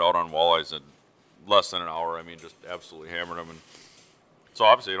limited out on walleyes in less than an hour. I mean, just absolutely hammered them. And so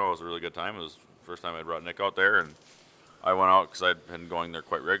obviously, it was a really good time. It was the first time I brought Nick out there, and I went out because I'd been going there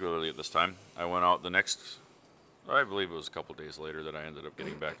quite regularly at this time. I went out the next, I believe it was a couple days later that I ended up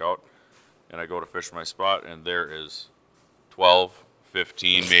getting back out, and I go to fish my spot, and there is 12,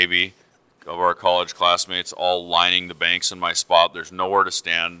 15 maybe of our college classmates all lining the banks in my spot. There's nowhere to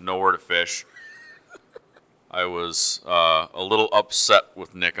stand, nowhere to fish. I was a little upset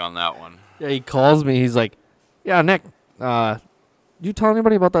with Nick on that one. Yeah, he calls me. He's like, "Yeah, Nick, you tell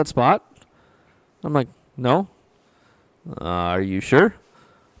anybody about that spot?" I'm like, "No." Are you sure?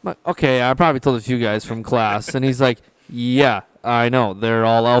 I'm like, "Okay, I probably told a few guys from class." And he's like, "Yeah, I know. They're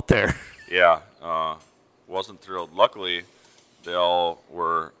all out there." Yeah, wasn't thrilled. Luckily, they all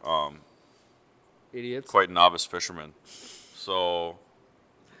were idiots, quite novice fishermen. So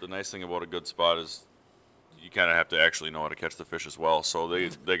the nice thing about a good spot is you kind of have to actually know how to catch the fish as well. So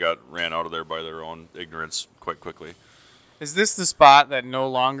they got ran out of there by their own ignorance quite quickly. Is this the spot that no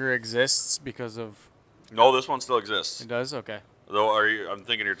longer exists because of? No, this one still exists. It does? Okay. Though, I'm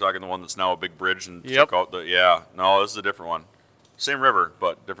thinking you're talking the one that's now a big bridge and took out the. Yeah, no, this is a different one. Same river,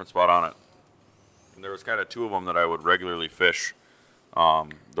 but different spot on it. And there was kind of 2 of them that I would regularly fish. The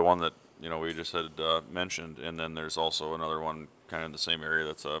one that we just had mentioned, and then there's also another one kind of in the same area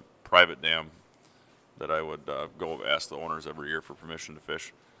that's a private dam that I would go ask the owners every year for permission to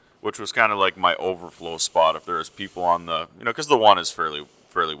fish, which was kind of like my overflow spot if there was people on the, because the one is fairly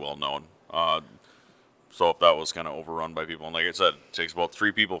well known. So if that was kind of overrun by people, and like I said, it takes about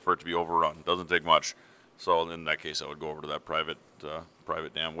 3 people for it to be overrun. It doesn't take much. So in that case, I would go over to that private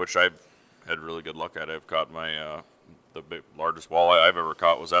dam, which I've had really good luck at. I've caught my the largest walleye I've ever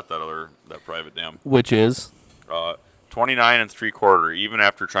caught was at that private dam, which is 29 3/4. Even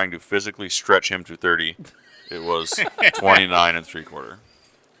after trying to physically stretch him to 30, it was 29 3/4.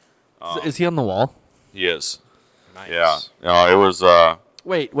 Is he on the wall? He is. Nice. Yeah. It was.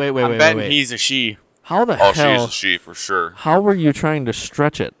 Wait. I'm betting he's a she. How the hell? Oh, she's a she for sure. How were you trying to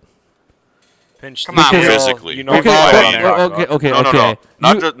stretch it? Come on, physically. Okay. No.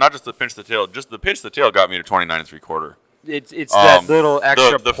 Not just the pinch the tail. Just the pinch the tail got me to 29 3/4. It's that little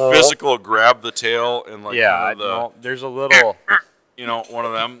extra the pull. physical grab the tail and like there's a little one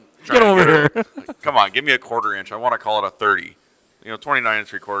of them. Get over here. Come on, give me a 1/4 inch. I want to call it a 30. 29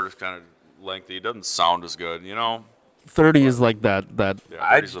 3/4 is kind of lengthy. It doesn't sound as good, 30 is like that. Yeah,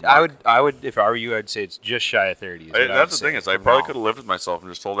 I would if I were you, I'd say it's just shy of 30. That's the thing is I probably could have lived with myself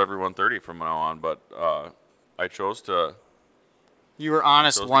and just told everyone 30 from now on, but I chose to. You were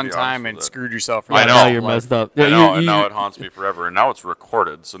honest one time and screwed yourself. I know. Now you're messed up. I know, and now it haunts me forever. And now it's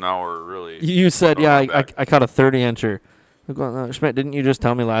recorded, so now we're really. You said, I caught a 30-incher. Schmidt, didn't you just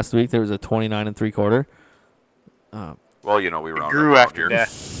tell me last week there was a 29 3/4? Well, we were on grew after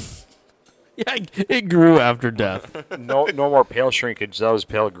death. Yeah, it grew after death. No more pale shrinkage. That was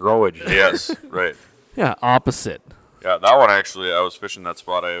pale growage. Yes, right. Yeah, opposite. Yeah, that one actually, I was fishing that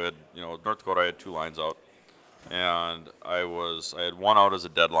spot. I had, North Dakota, I had 2 lines out. And I had one out as a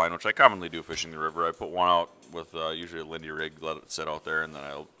deadline, which I commonly do fishing the river. I put one out with usually a Lindy rig, let it sit out there, and then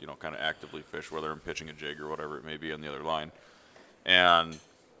I'll kind of actively fish, whether I'm pitching a jig or whatever it may be on the other line. And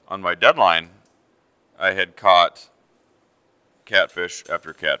on my deadline, I had caught catfish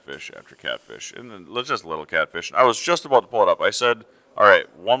after catfish after catfish, and then just little catfish. I was just about to pull it up. I said, all right,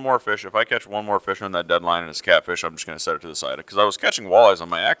 one more fish. If I catch one more fish on that deadline and it's catfish, I'm just going to set it to the side. Because I was catching walleyes on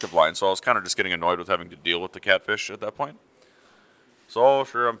my active line, so I was kind of just getting annoyed with having to deal with the catfish at that point. So,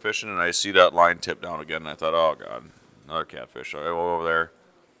 sure, I'm fishing, and I see that line tip down again, and I thought, oh, God, another catfish. So I go over there,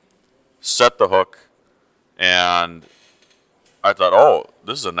 set the hook, and I thought, oh,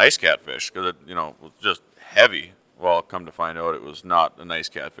 this is a nice catfish, because it, was just heavy. Well, come to find out, it was not a nice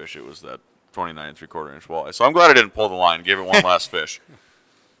catfish. It was that 29 3/4 inch walleye. So I'm glad I didn't pull the line. Gave it one last fish.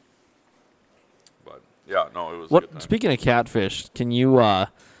 But yeah, no, it was. A good time. Speaking of catfish, can you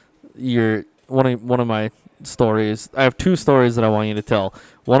one of my stories? I have two stories that I want you to tell.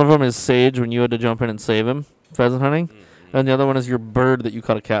 One of them is Sage when you had to jump in and save him pheasant hunting, and the other one is your bird that you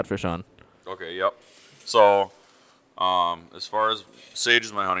caught a catfish on. Okay. Yep. So, as far as Sage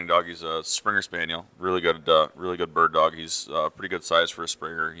is my hunting dog. He's a Springer Spaniel, really good bird dog. He's pretty good size for a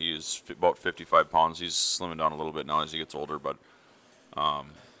Springer. He's about 55 pounds. He's slimming down a little bit now as he gets older, but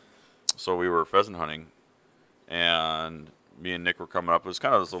so we were pheasant hunting, and me and Nick were coming up. It was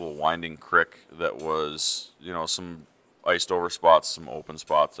kind of this little winding creek that was, some iced over spots, some open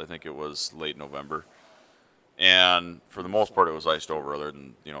spots. I think it was late November, and for the most part, it was iced over, other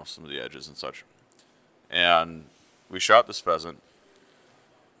than some of the edges and such. And we shot this pheasant.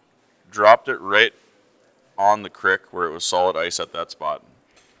 Dropped it right on the creek where it was solid ice at that spot.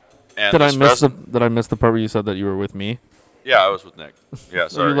 And did I miss the part where you said that you were with me? Yeah, I was with Nick. Yeah,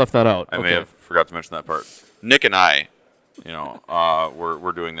 sorry. You left that out. I may have forgot to mention that part. Nick and I,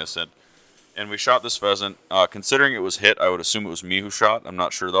 we're doing this, and we shot this pheasant. Considering it was hit, I would assume it was me who shot. I'm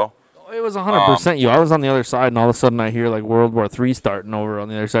not sure though. It was 100% you. I was on the other side, and all of a sudden I hear like World War III starting over on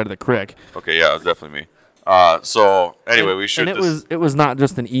the other side of the creek. Okay, yeah, it was definitely me. So anyway, we shoot. And it was not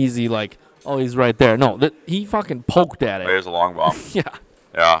just an easy like, oh, he's right there. No, he fucking poked at it. It was a long bomb. Yeah.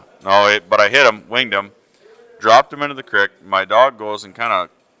 Yeah. No, but I hit him, winged him, dropped him into the creek. My dog goes and kind of,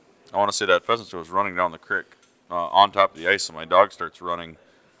 I want to say that pheasant was running down the creek on top of the ice, and my dog starts running,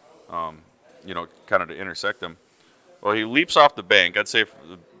 kind of to intersect him. Well, he leaps off the bank. I'd say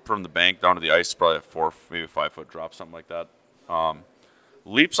from the bank down to the ice is probably a 4, maybe 5 foot drop, something like that.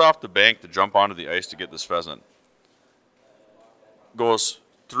 Leaps off the bank to jump onto the ice to get this pheasant. Crashes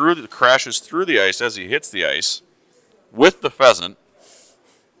through the ice as he hits the ice with the pheasant.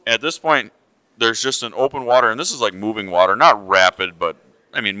 At this point, there's just an open water, and this is like moving water, not rapid, but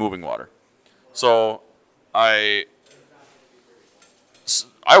I mean moving water. So I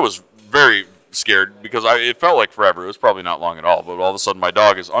was very scared because it felt like forever. It was probably not long at all, but all of a sudden my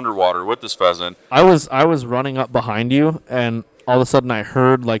dog is underwater with this pheasant. I was running up behind you, and all of a sudden I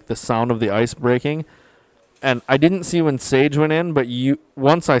heard like the sound of the ice breaking, and I didn't see when Sage went in, but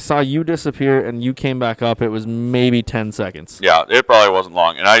once I saw you disappear and you came back up, it was maybe 10 seconds. Yeah, it probably wasn't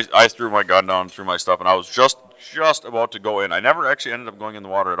long, and I threw my gun down, threw my stuff, and I was just about to go in. I never actually ended up going in the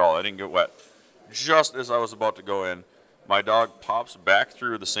water at all. I didn't get wet. Just as I was about to go in, my dog pops back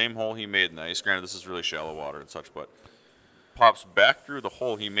through the same hole he made in the ice. Granted, this is really shallow water and such, but pops back through the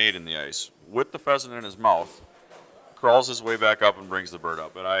hole he made in the ice with the pheasant in his mouth, crawls his way back up and brings the bird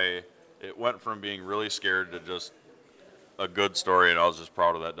up. And it went from being really scared to just a good story, and I was just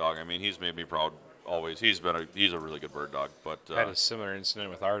proud of that dog. I mean, he's made me proud always. He's a really good bird dog. But I had a similar incident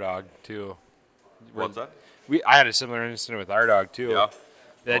with our dog too. What's that? I had a similar incident with our dog too. Yeah.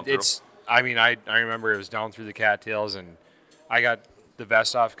 I remember it was down through the cattails, and I got the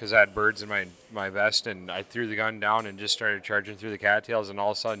vest off because I had birds in my vest, and I threw the gun down and just started charging through the cattails, and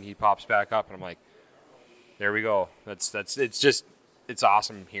all of a sudden he pops back up, and I'm like, there we go. It's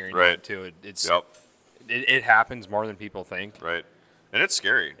awesome hearing that too. It happens more than people think. Right. And it's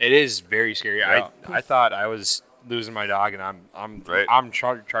scary. It is very scary. Yeah. I thought I was losing my dog, and I'm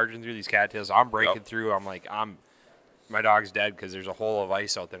charging through these cattails. I'm breaking through. I'm like, my dog's dead because there's a hole of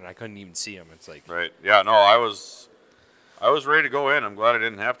ice out there, and I couldn't even see him. It's like right. Yeah. No, I was ready to go in. I'm glad I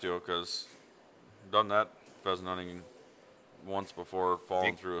didn't have to because I've done that pheasant hunting once before,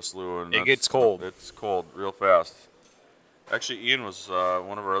 falling through a slough, and it gets cold. It's cold real fast. Actually, Ian was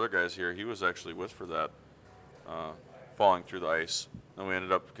one of our other guys here. He was actually with for that, falling through the ice. And we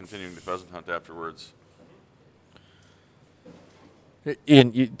ended up continuing to pheasant hunt afterwards.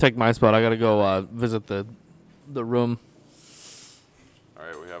 Ian, you take my spot. I got to go visit the room. All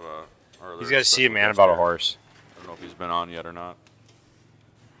right, we have our he's got to see a man about a horse. I don't know if he's been on yet or not.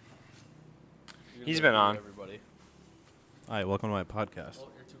 He's been on. Everybody. Hi, welcome to my podcast. Oh,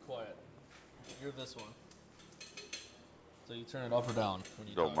 you're too quiet. You're this one. So you turn it up or down when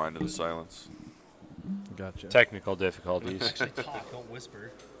you Don't mind the silence. Gotcha. Technical difficulties. Actually talk, don't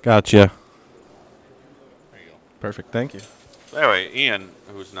whisper. Gotcha. There you go. Perfect. Thank you. Anyway, Ian,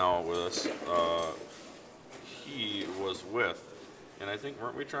 who's now with us, he was with, and I think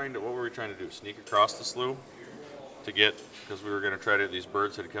what were we trying to do? Sneak across the slough to get, because we were going to try to, these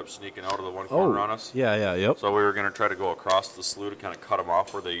birds had kept sneaking out of the one corner on us. Yeah, yep. So we were going to try to go across the slough to kind of cut them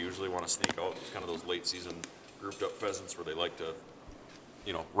off where they usually want to sneak out. It's kind of those late season grouped up pheasants where they like to,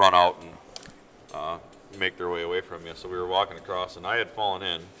 run out and make their way away from you. So we were walking across, and I had fallen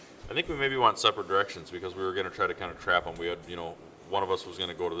in. I think we maybe went separate directions because we were going to try to kind of trap them. We had, one of us was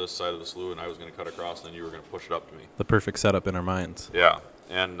going to go to this side of the slough, and I was going to cut across, and then you were going to push it up to me. The perfect setup in our minds. Yeah,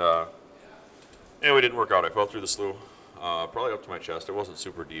 and anyway, it didn't work out. I fell through the slough, probably up to my chest. It wasn't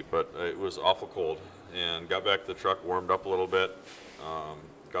super deep, but it was awful cold. And got back to the truck, warmed up a little bit,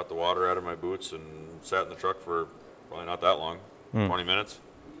 got the water out of my boots, and sat in the truck for probably not that long, 20 minutes.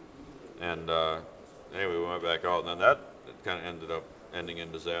 And anyway, we went back out, and then that kind of ended up ending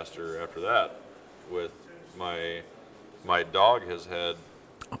in disaster after that. With my dog has had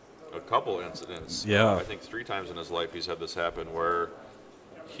a couple incidents. Yeah. I think 3 times in his life he's had this happen where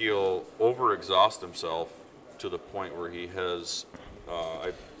he'll overexhaust himself to the point where he has.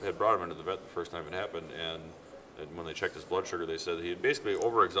 I had brought him into the vet the first time it happened, and when they checked his blood sugar, they said he had basically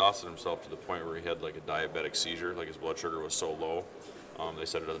overexhausted himself to the point where he had like a diabetic seizure, like his blood sugar was so low. They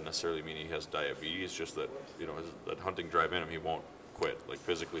said it doesn't necessarily mean he has diabetes, just that that hunting drive in him, he won't quit. Like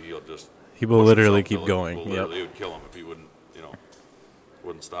physically, he will literally keep going. It would kill him if he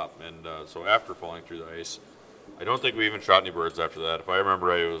wouldn't stop. And so after falling through the ice, I don't think we even shot any birds after that. If I remember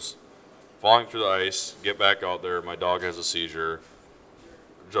right, it was falling through the ice, get back out there, my dog has a seizure.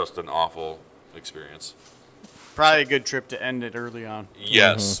 Just an awful experience. Probably a good trip to end it early on.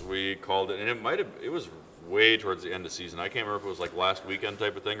 Yes, we called it, and it was way towards the end of season. I can't remember if it was like last weekend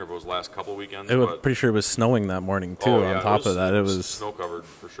type of thing or if it was last couple weekends. Pretty sure it was snowing that morning too. On top of that, it was snow covered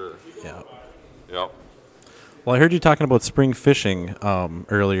for sure. Yeah. Yep. Well, I heard you talking about spring fishing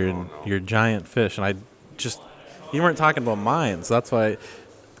earlier and your giant fish, and you weren't talking about mine, so that's why.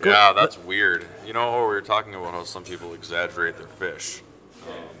 Yeah, that's weird. We were talking about how some people exaggerate their fish.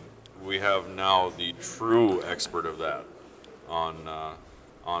 We have now the true expert of that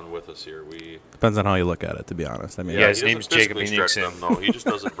on with us here. Depends on how you look at it, to be honest. I mean, yeah, his name's Jacob Them, though. He just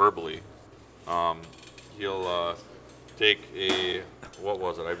does it verbally. He'll take what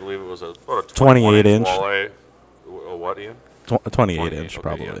was it? I believe it was about a 28 inch walleye. What, Ian? 28 inch, okay,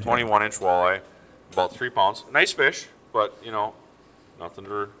 probably. Yeah, 21 inch walleye, about 3 pounds. Nice fish, but nothing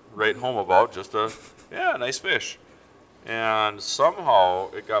to write home about. Just a nice fish. And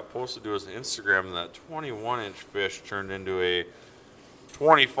somehow it got posted to his Instagram, and that 21-inch fish turned into a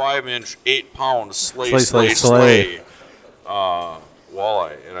 25-inch, 8-pound slay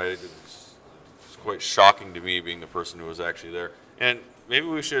walleye. And it's quite shocking to me, being the person who was actually there. And maybe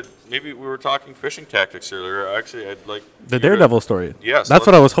we were talking fishing tactics earlier. Actually, I'd like the Daredevil story. Yes, that's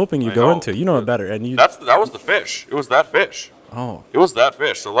what I was hoping you'd go into. You know it better, and that was the fish. It was that fish. Oh, it was that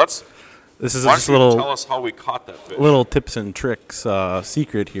fish. So This is why just don't you little. Tell us how we caught that fish. Little tips and tricks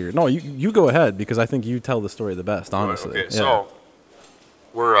secret here. No, you go ahead because I think you tell the story the best. Honestly. Okay, so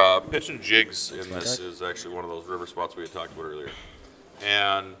we're pitching jigs, and this is actually one of those river spots we had talked about earlier.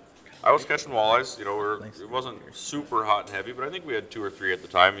 And I was catching walleyes. It wasn't super hot and heavy, but I think we had 2 or 3 at the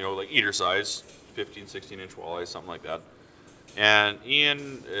time. Like eater size, 15, 16-inch walleyes, something like that. And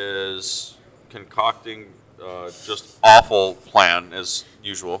Ian is concocting just awful plan as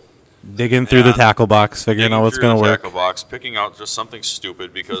usual. Digging through the tackle box, figuring out what's going to work. Tackle box, picking out just something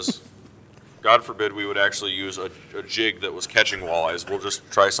stupid because, God forbid, we would actually use a jig that was catching walleyes. We'll just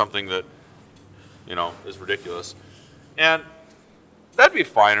try something that, is ridiculous. And that'd be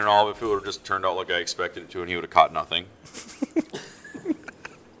fine and all if it would have just turned out like I expected it to and he would have caught nothing.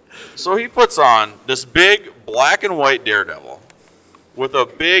 So he puts on this big black and white Daredevil with a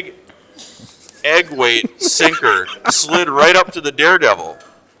big egg weight sinker slid right up to the Daredevil.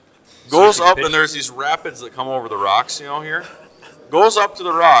 Goes up, and there's these rapids that come over the rocks, here. Goes up to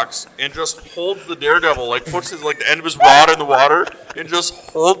the rocks and just holds the Daredevil, puts his the end of his rod in the water and just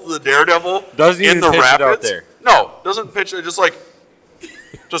holds the Daredevil doesn't in even the pitch rapids. It out there. No, doesn't pitch it. Just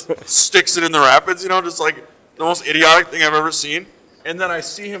sticks it in the rapids. Just the most idiotic thing I've ever seen. And then I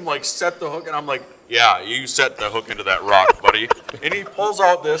see him set the hook, and I'm like, "Yeah, you set the hook into that rock, buddy." And he pulls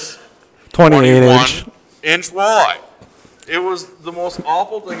out this 21-inch walleye. It was the most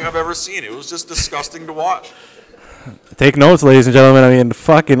awful thing I've ever seen. It was just disgusting to watch. Take notes, ladies and gentlemen. I mean,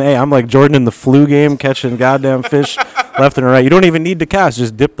 fucking A. I'm like Jordan in the flu game, catching goddamn fish left and right. You don't even need to cast.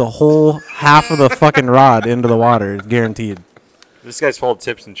 Just dip the whole half of the fucking rod into the water. It's guaranteed. This guy's full of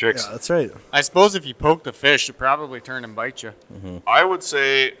tips and tricks. Yeah, that's right. I suppose if you poke the fish, it'll probably turn and bite you. I would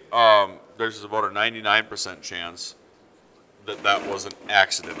say there's about a 99% chance that was an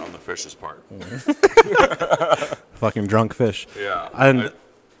accident on the fish's part. Fucking drunk fish. Yeah. And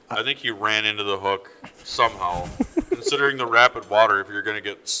I think he ran into the hook somehow. Considering the rapid water, if you're going to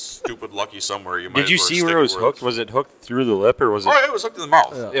get stupid lucky somewhere, you might. Did you see where it was hooked? Was it hooked through the lip, or was it? Oh, it was hooked in the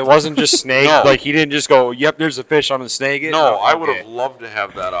mouth. Yeah. It wasn't just snake. No. Like he didn't just go, "Yep, there's a fish. I'm gonna snag it." No, Oh, I would okay. have loved to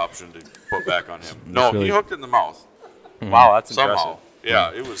have that option to put back on him. No, really- he hooked it in the mouth. Wow, that's Somehow. impressive.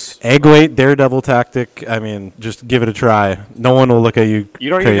 Yeah, it was. egg weight, daredevil tactic. I mean, just give it a try. No one will look at you. You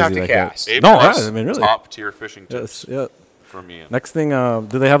don't crazy even have to like cast. That. A No, plus, yeah, I mean, really. top tier fishing tips Yes, yeah. for me. Next thing,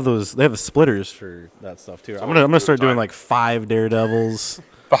 do they have those? They have the splitters for that stuff too. I'm gonna start doing like 5 daredevils,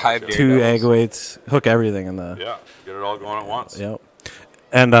 5 2 egg weights, hook everything in the. Yeah, get it all going at once. Yep.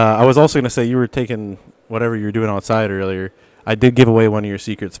 And I was also gonna say you were taking whatever you were doing outside earlier. I did give away one of your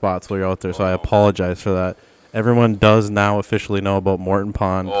secret spots while you're out there, so I apologize for that. Everyone does now officially know about Morton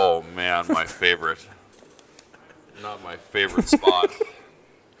Pond. Oh man, my favorite. Not my favorite spot.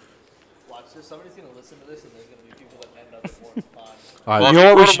 Watch this. Somebody's gonna listen to this, and there's gonna be people that end up at Morton Pond. Well, You if know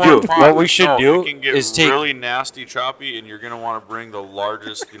what go we to should Morton do? Pond, What we should no, do it can get is take- really nasty choppy, and you're gonna want to bring the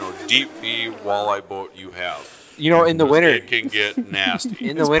largest, deep sea walleye boat you have. You know, in the 'Cause winter, it can get nasty.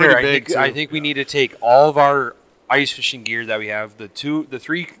 in the It's winter, pretty big, I too. think we need to take all of our ice fishing gear that we have, the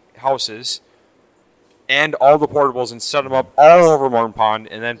 3 houses, and all the portables, and set them up all over Morton Pond,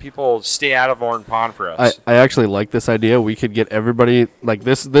 and then people stay out of Morton Pond for us. I actually like this idea. We could get everybody like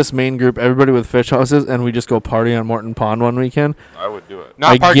this main group, everybody with fish houses, and we just go party on Morton Pond one weekend. I would do it.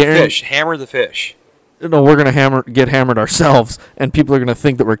 Not I park the guarant- fish, hammer the fish. No, we're gonna get hammered ourselves, and people are gonna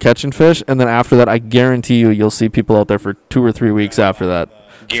think that we're catching fish, and then after that, I guarantee you'll see people out there for 2 or 3 weeks after that.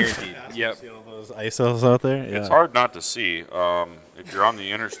 Guaranteed. Yep. See all those ISOs out there? Yeah. It's hard not to see. If you're on the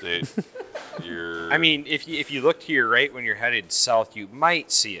interstate, you're. I mean, if you look to your right when you're headed south, you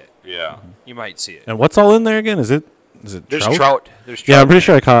might see it. Yeah. You might see it. And what's all in there again? Is it There's trout? trout. There's trout. Yeah, I'm pretty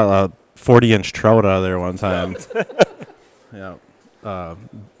sure I caught a 40-inch trout out of there one time. Yeah.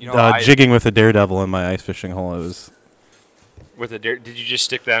 You know, Jigging with a daredevil in my ice fishing hole. It was. with a did you just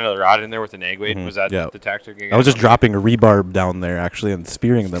stick that other rod in there with an egg weight? Was that yeah. the tactic? Again? I was just dropping a rebarb down there actually and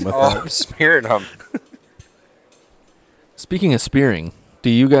spearing them with Oh, that. spearing them. Speaking of spearing, do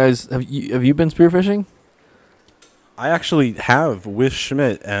you guys have you been spearfishing? I actually have with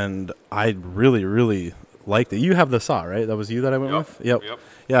Schmidt, and I really, really liked it. You have the saw, right? That was you that I went with? Yep.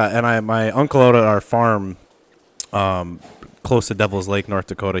 Yeah, and my uncle out at our farm, close to Devil's Lake, North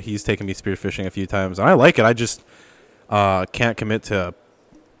Dakota, he's taken me spearfishing a few times, and I like it. I just can't commit to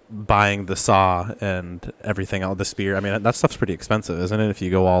buying the saw and everything else, the spear. I mean, that stuff's pretty expensive, isn't it, if you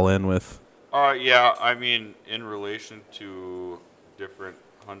go all in with... Yeah, I mean, in relation to different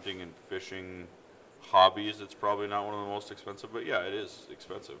hunting and fishing hobbies, it's probably not one of the most expensive, but yeah, it is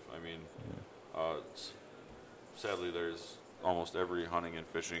expensive. I mean, sadly, there's almost every hunting and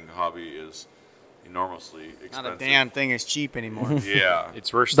fishing hobby is enormously expensive. Not a damn thing is cheap anymore. Yeah.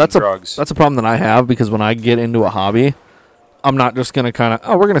 It's worse That's than a drugs. that's a problem that I have because when I get into a hobby, I'm not just gonna kind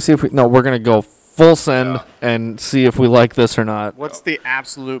of we're gonna see if we're gonna go full send and see if we like this or not. What's the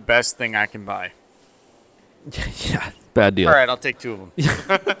absolute best thing I can buy? Yeah, bad deal. All right, I'll take 2 of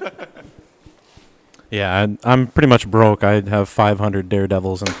them. Yeah, I'm pretty much broke. I have 500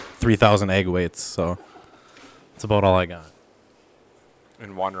 daredevils and 3,000 egg weights, so that's about all I got.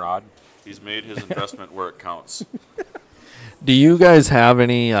 And one rod. He's made his investment where it counts. Do you guys have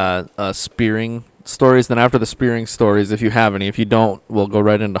any spearing stories? Then after the spearing stories, if you have any, if you don't, we'll go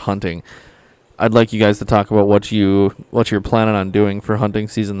right into hunting. I'd like you guys to talk about what you're planning on doing for hunting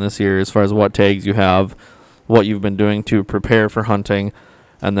season this year, as far as what tags you have, what you've been doing to prepare for hunting,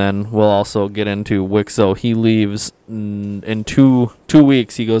 and then we'll also get into Wixo. He leaves in two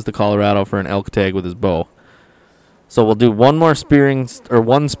weeks. He goes to Colorado for an elk tag with his bow. So we'll do one spearing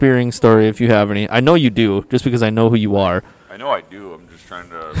story if you have any. I know you do, just because I know who you are. I know I do. I'm just trying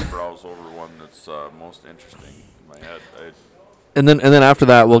to browse over one that's most interesting in my head. And then after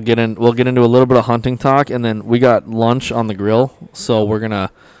that we'll get into a little bit of hunting talk, and then we got lunch on the grill, so we're gonna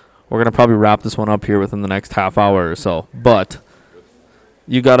probably wrap this one up here within the next half hour or so. But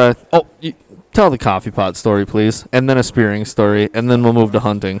you gotta tell the coffee pot story, please, and then a spearing story, and then we'll move to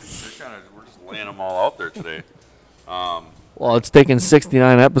hunting. We're just laying them all out there today. Well, it's taken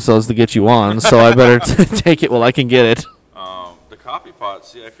 69 episodes to get you on, so I better take it while I can get it. The coffee pot,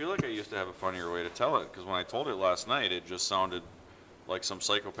 see, I feel like I used to have a funnier way to tell it, because when I told it last night, it just sounded like some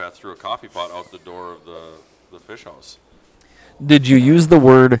psychopath threw a coffee pot out the door of the fish house. Did you use the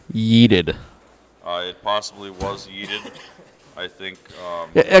word yeeted? It possibly was yeeted. I think.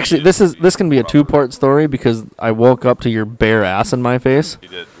 Yeah, actually, this can be a two-part story because I woke up to your bare ass in my face. He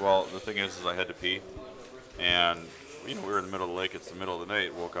did. Well, the thing is I had to pee, and we were in the middle of the lake. It's the middle of the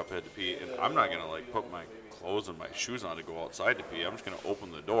night. Woke up, had to pee, and I'm not gonna put my clothes and my shoes on to go outside to pee. I'm just gonna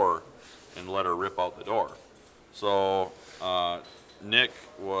open the door and let her rip out the door. So Nick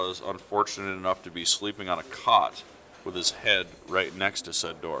was unfortunate enough to be sleeping on a cot with his head right next to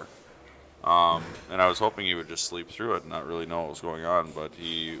said door. And I was hoping he would just sleep through it and not really know what was going on, but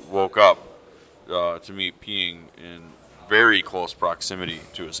he woke up to me peeing in very close proximity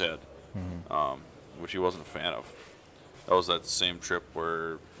to his head, which he wasn't a fan of. That was that same trip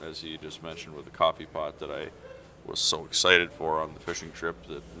where, as he just mentioned with the coffee pot, that I was so excited for on the fishing trip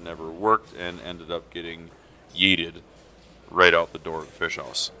that never worked and ended up getting yeeted right out the door of the fish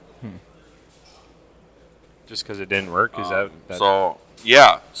house. Just because it didn't work? Is that so?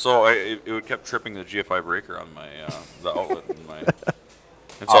 Yeah. So it kept tripping the GFI breaker on my the outlet in my.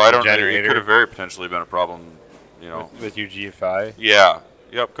 And so I don't. It could have very potentially been a problem, with your GFI. Yeah.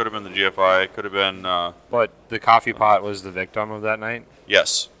 Yep. Could have been the GFI. Could have been. But the coffee pot was the victim of that night.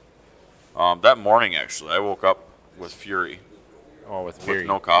 Yes. That morning, actually, I woke up with fury. Oh, with fury. With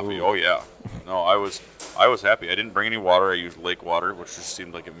no coffee. Ooh. Oh yeah. No, I was happy. I didn't bring any water. I used lake water, which just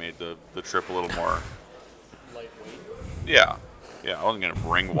seemed like it made the trip a little more. Yeah. Yeah, I wasn't going to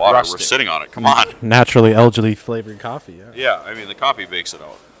bring water. Rustic. We're sitting on it. Come on. Naturally algae flavored coffee. Yeah, I mean, the coffee bakes it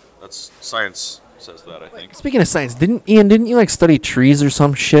out. That's science says that, I think. Speaking of science, didn't you study trees or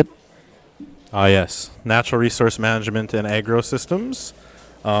some shit? Ah, yes. Natural resource management and agro systems.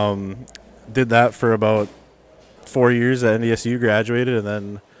 Did that for about 4 years at NDSU, graduated, and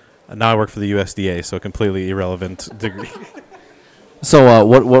then now I work for the USDA, so completely irrelevant degree. So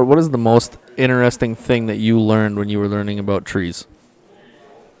what is the most interesting thing that you learned when you were learning about trees?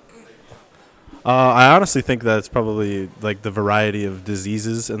 I honestly think that it's probably the variety of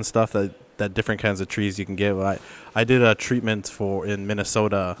diseases and stuff that different kinds of trees you can get. I did a treatment in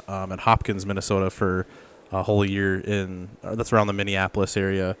Minnesota, at Hopkins, Minnesota, for a whole year that's around the Minneapolis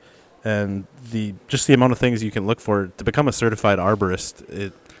area, and the amount of things you can look for to become a certified arborist.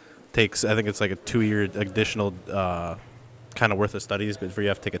 It takes, I think it's a 2-year additional kind of worth of studies, but before you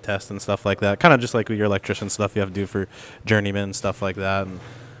have to take a test and stuff like that, kind of just like with your electrician stuff you have to do for journeyman stuff like that. And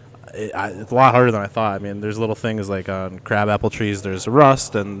it's a lot harder than I thought. I mean, there's little things like on crabapple trees, there's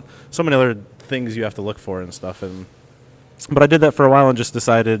rust and so many other things you have to look for and stuff. But I did that for a while and just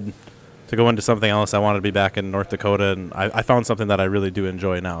decided to go into something else. I wanted to be back in North Dakota, and I found something that I really do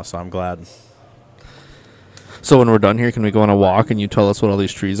enjoy now, so I'm glad. So when we're done here, can we go on a walk and you tell us what all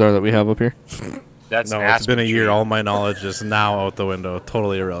these trees are that we have up here? That's no, an it's been a aspen year. tree. All my knowledge is now out the window.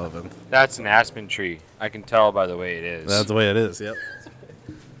 Totally irrelevant. That's an aspen tree. I can tell by the way it is. That's the way it is, yep.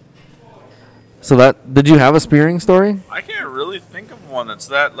 So did you have a spearing story? I can't really think of one that's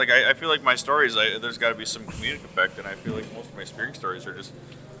that. I feel like my stories, there's got to be some comedic effect, and I feel like most of my spearing stories are just.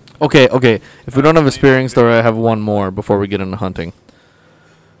 Okay. If we don't have a spearing story, I have one more before we get into hunting.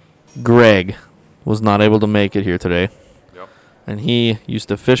 Greg was not able to make it here today. Yep. And he used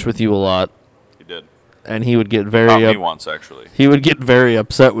to fish with you a lot. He did. And he would get Not me once, actually. He would get very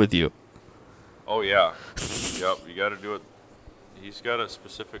upset with you. Oh, yeah. Yep, you got to do it. He's got a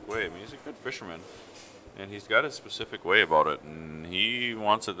specific way. I mean, he's a good fisherman, and he's got a specific way about it, and he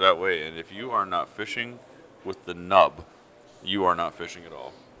wants it that way. And if you are not fishing with the nub, you are not fishing at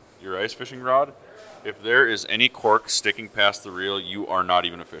all. Your ice fishing rod, if there is any cork sticking past the reel, you are not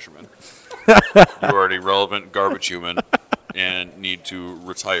even a fisherman. You are an irrelevant garbage human and need to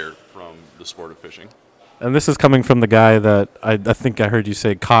retire from the sport of fishing. And this is coming from the guy that I think I heard you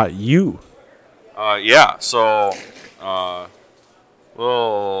say caught you. Yeah, so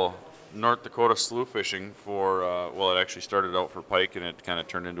little North Dakota slough fishing for, it actually started out for pike and it kind of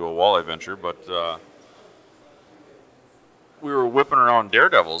turned into a walleye venture, but we were whipping around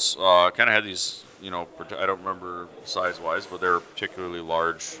daredevils. Kind of had these, I don't remember size-wise, but they were particularly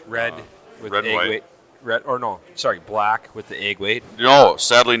large. Red with red egg white. weight. Black with the egg weight. No,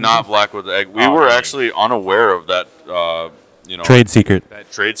 sadly not black with the egg. We were actually unaware of that, Trade secret.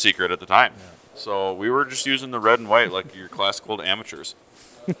 That trade secret at the time. Yeah. So we were just using the red and white like your classical amateurs.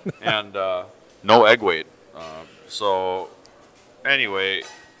 And no egg weight. So anyway,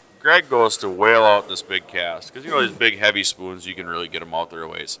 Greg goes to whale out this big cast. Because these big heavy spoons, you can really get them out there a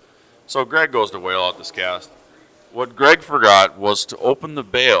ways. So Greg goes to whale out this cast. What Greg forgot was to open the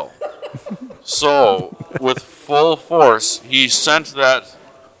bail. So, with full force, he sent that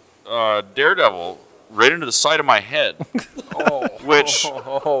daredevil right into the side of my head. Which,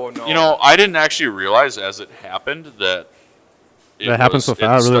 no. I didn't actually realize as it happened that That happened so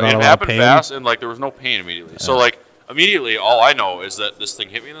fast. Really, not a it lot of happened pain. fast, and like there was no pain immediately. So like immediately, all I know is that this thing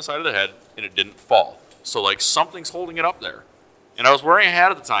hit me in the side of the head, and it didn't fall. So like something's holding it up there, and I was wearing a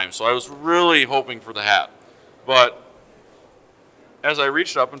hat at the time, so I was really hoping for the hat. But as I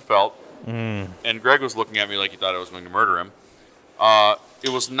reached up and felt, and Greg was looking at me like he thought I was going to murder him. It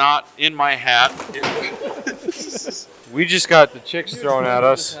was not in my hat. We just got the chicks thrown at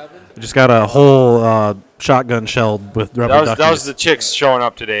us. We just got a whole shotgun shelled with rubber duckies. That was the chicks showing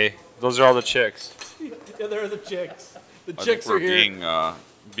up today. Those are all the chicks. Yeah, they're the chicks. The I think we're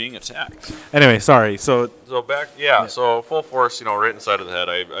being attacked. Anyway, sorry. So back, so full force, right inside of the head.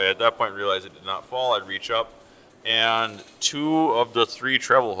 I at that point realized it did not fall. I'd reach up, and 2 of the 3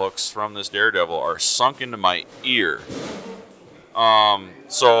 treble hooks from this Daredevil are sunk into my ear.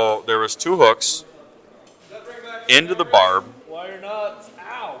 So there was 2 hooks into the barb,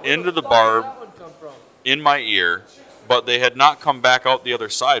 in my ear, but they had not come back out the other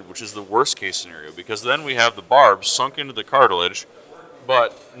side, which is the worst case scenario, because then we have the barb sunk into the cartilage,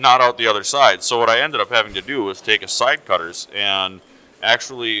 but not out the other side. So what I ended up having to do was take a side cutters and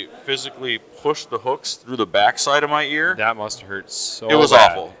actually physically push the hooks through the backside of my ear. That must have hurt so It was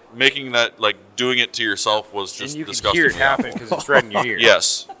bad. awful. Making that, doing it to yourself was just and you disgusting. can hear it happen because it's right in your ear.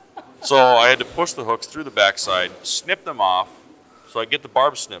 Yes. So I had to push the hooks through the backside, snip them off, so I get the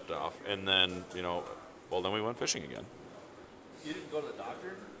barb snipped off, and then, then we went fishing again. You didn't go to the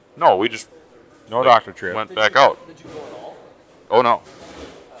doctor? No, we just No doctor trip. went back out. Did you go at all? Oh, no.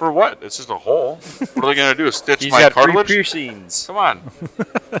 For what? It's just a hole. What are they going to do, stitch He's my got 3 cartilage? piercings. Come on.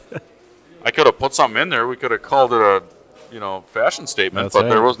 I could have put something in there. We could have called it a, fashion statement, That's but right.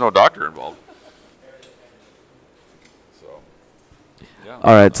 there was no doctor involved.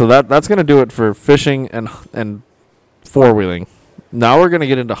 All right, so that's going to do it for fishing and four-wheeling. Now we're going to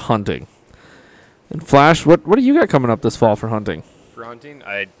get into hunting. And Flash, what do you got coming up this fall for hunting? For hunting,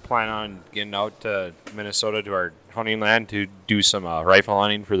 I plan on getting out to Minnesota to our hunting land to do some rifle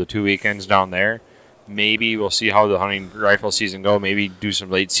hunting for the 2 weekends down there. Maybe we'll see how the hunting rifle season go. Maybe do some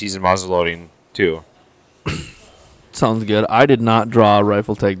late season muzzleloading too. Sounds good. I did not draw a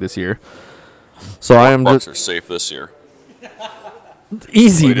rifle tag this year, so I am Bucks just are safe this year.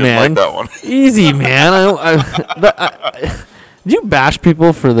 easy, We didn't man. like that one. Easy, man. Do you bash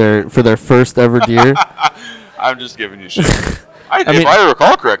people for their first ever deer? I'm just giving you shit. If mean- I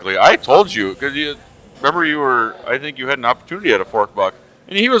recall correctly, I told you because I think you had an opportunity at a fork buck,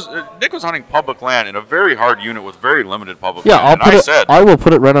 and Nick was hunting public land in a very hard unit with very limited public Yeah, land. I will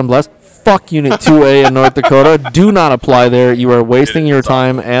put it right on blast. Fuck Unit 2A in North Dakota. Do not apply there. You are wasting your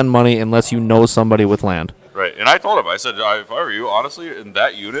time and money unless you know somebody with land. Right, and I told him, I said, if I were you, honestly, in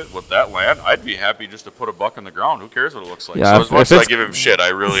that unit with that land, I'd be happy just to put a buck on the ground. Who cares what it looks like? Yeah, so as if much as I it's- give him shit, I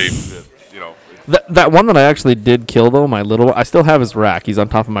really, That one that I actually did kill though, my little, I still have his rack. He's on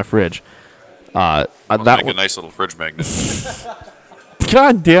top of my fridge. That That like a nice little fridge magnet.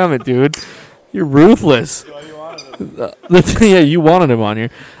 God damn it, dude! You're ruthless. Yeah, you wanted him on here.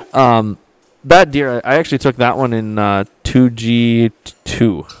 That deer, I actually took that one in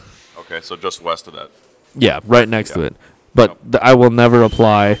 2G2. Okay, so just west of that. Yeah, right next to it. But I will never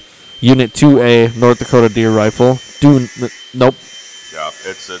apply Unit 2A North Dakota deer rifle. Nope. Yeah,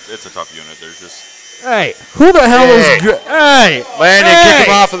 it's a tough unit. There's just Hey, who the hell is? Hey, Landon, hey! kick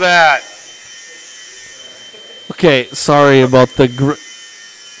him off of that. Okay, sorry about the.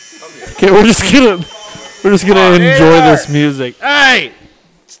 Okay, we're just gonna enjoy this music. Hey,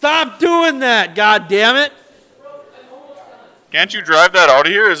 stop doing that! God damn it! Can't you drive that out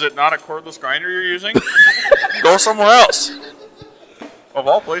of here? Is it not a cordless grinder you're using? Go somewhere else. Of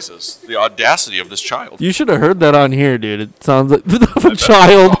all places, the audacity of this child. You should have heard that on here, dude. It sounds like a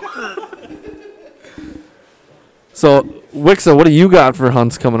child. So, Wixa, what do you got for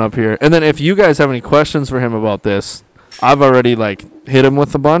hunts coming up here? And then if you guys have any questions for him about this, I've already hit him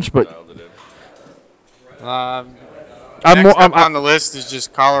with a bunch, but Next I'm up on the list is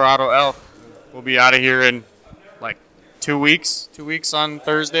just Colorado elk. We'll be out of here in 2 weeks. 2 weeks on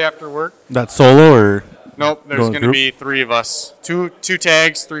Thursday after work. that solo or Nope, there's Going going to group? be 3 of us. Two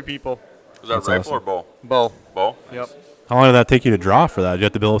tags, 3 people. Is that That's rifle awesome. or bow? Bow. Bow? Yep. how long did that take you to draw for that? Did you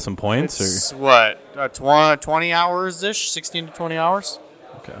have to build up some points It's or? what, 20 hours ish, 16 to 20 hours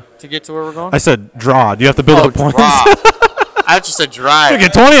Okay. to get to where we're going. I said draw. Do you have to build up points? Draw. I just said drive. Okay,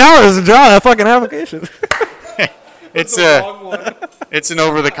 20 hours to draw that fucking application. It's an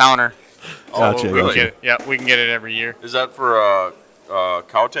over the counter. Gotcha. really? Gotcha. Yeah, we can get it every year. Is that for a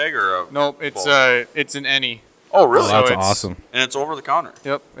cow tag or a? Nope, it's bow? it's an any. Oh, really? So That's it's- awesome. And it's over the counter.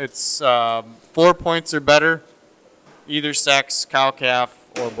 Yep, it's 4 points or better, either sex, cow, calf,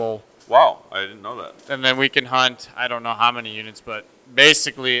 or bull. Wow, I didn't know that. And then we can hunt, I don't know how many units, but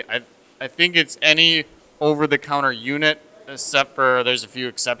basically I think it's any over-the-counter unit, except for there's a few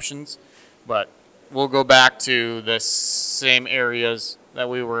exceptions. But we'll go back to the same areas that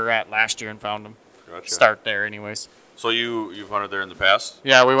we were at last year and found them. Gotcha. Start there anyways. So you've hunted there in the past?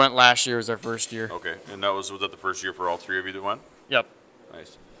 Yeah, we went last year. It was our first year. Okay, and was that the first year for all three of you that went? Yep.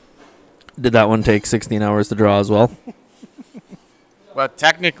 Nice. Did that one take 16 hours to draw as well? Well,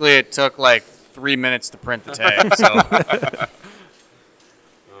 technically it took like 3 minutes to print the tag. So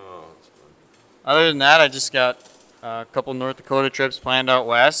other than that, I just got a couple North Dakota trips planned out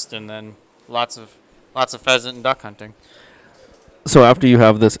west, and then lots of pheasant and duck hunting. So after you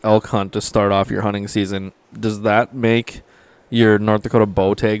have this elk hunt to start off your hunting season, does that make your North Dakota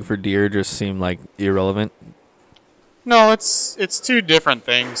bow tag for deer just seem like irrelevant? No, it's two different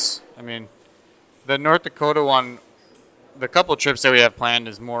things. I mean, the North Dakota one, the couple trips that we have planned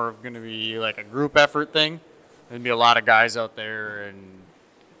is more going to be like a group effort thing. There'll be a lot of guys out there, and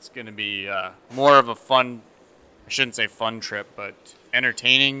it's going to be more of a fun, I shouldn't say fun trip, but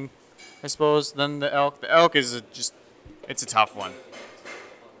entertaining, I suppose, than the elk. The elk is it's a tough one.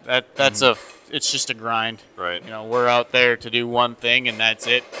 It's just a grind. Right. You know, we're out there to do one thing, and that's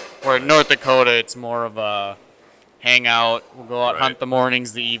it. Where in North Dakota, it's more of a hang out. We'll go out, hunt the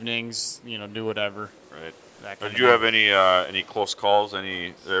mornings, the evenings, do whatever. Right. Did you have any close calls? Or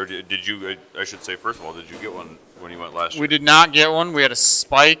did you? I should say, first of all, did you get one when you went last year? We did not get one. We had a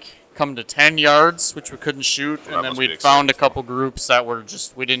spike come to 10 yards, which we couldn't shoot, and then we found a couple groups that were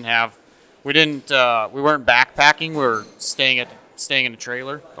just we weren't backpacking. We were staying in a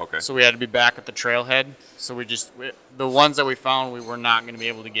trailer. Okay. So we had to be back at the trailhead. So the ones that we found, we were not going to be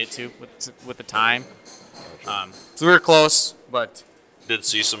able to get to with the time. So we were close, but did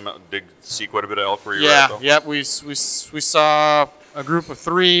see quite a bit of elk where you were at, though? Yeah. We saw a group of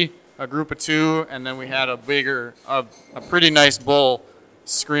 3, a group of 2, and then we had a pretty nice bull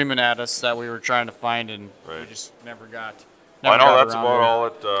screaming at us that we were trying to find, and we just never got. I know that's about all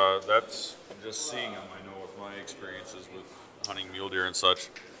it. That's just seeing them. I know with my experiences with hunting mule deer and such,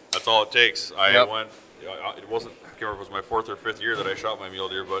 that's all it takes. I went. It wasn't. I can't remember if it was my 4th or 5th year that I shot my mule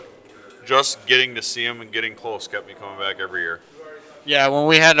deer, but just getting to see them and getting close kept me coming back every year. Yeah, when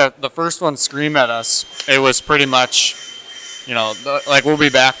we had the first one scream at us, it was pretty much, like we'll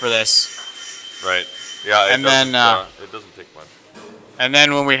be back for this. Right. Yeah. And then it doesn't take much. And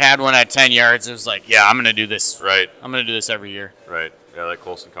then when we had one at 10 yards, it was like, yeah, I'm gonna do this. Right. I'm gonna do this every year. Right. Yeah, that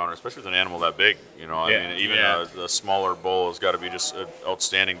close encounter, especially with an animal that big. I mean, even a smaller bull has got to be just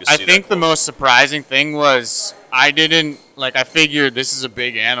outstanding to see. I think the most surprising thing was I figured this is a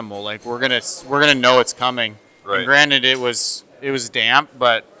big animal. Like we're gonna know it's coming. Right. And granted, it was damp,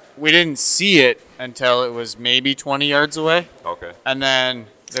 but we didn't see it until it was maybe 20 yards away. Okay. And then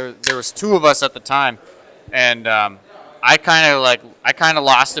there was 2 of us at the time, and I kind of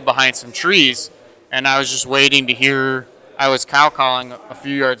lost it behind some trees, and I was just waiting to hear. I was cow calling a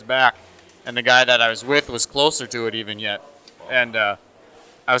few yards back, and the guy that I was with was closer to it even yet. And I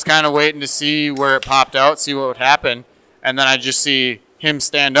was kind of waiting to see where it popped out, see what would happen, and then I just see him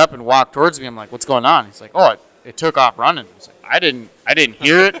stand up and walk towards me. I'm like, "What's going on?" He's like, "Oh, it took off running." I was like, I didn't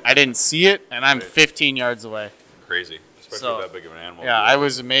hear it, I didn't see it, and I'm 15 yards away. Crazy, especially with that big of an animal. Yeah, I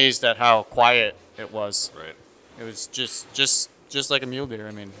was amazed at how quiet it was. Right. It was just like a mule deer.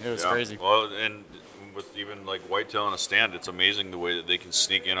 I mean, it was crazy. Well, and with even like whitetail in a stand, it's amazing the way that they can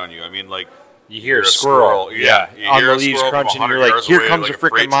sneak in on you. I mean, like you hear a squirrel. Yeah. On the leaves crunching. You're like, here comes a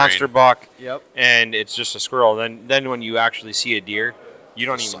freaking monster buck. Yep. And it's just a squirrel. Then when you actually see a deer, you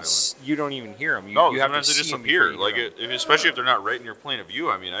don't even hear them. You have to just appear. Like especially if they're not right in your plane of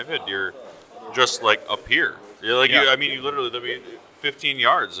view. I mean, I've had deer just like appear. You literally they'll be 15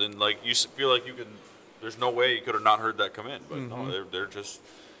 yards, and like you feel like you can. There's no way you could have not heard that come in, but no, they're just.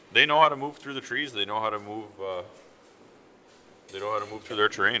 They know how to move through the trees. They know how to move. They know how to move through their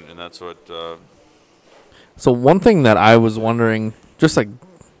terrain, and that's what. So one thing that I was wondering, just like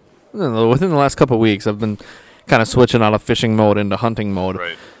within the last couple of weeks, I've been kind of switching out of fishing mode into hunting mode.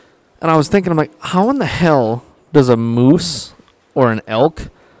 Right. And I was thinking, I'm like, how in the hell does a moose or an elk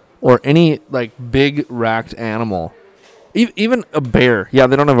or any like big racked animal, even a bear? Yeah,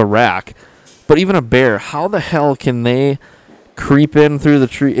 they don't have a rack, but even a bear, how the hell can they creep in through the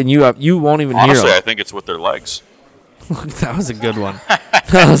tree and you won't even hear them? Honestly, I think it's with their legs. That was a good one.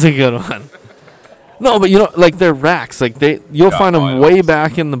 That was a good one. No, but like they're racks. Like you'll find them way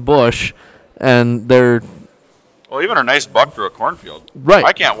back in the bush, and they're. Well, even a nice buck through a cornfield. Right.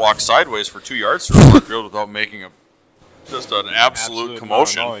 I can't walk sideways for 2 yards through a cornfield without making just an absolute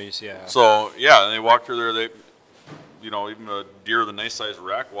commotion. Noise, yeah. So yeah, and they walk through there. even a deer with a nice sized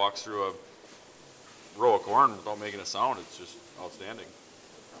rack walks through a row of corn without making a sound. It's just outstanding.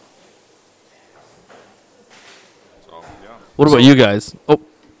 So, yeah. What about you guys? Oh,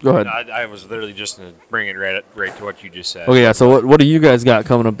 go ahead. I was literally just going to bring it right to what you just said. Okay, yeah. So what do you guys got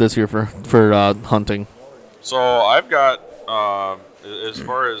coming up this year for hunting? So I've got, as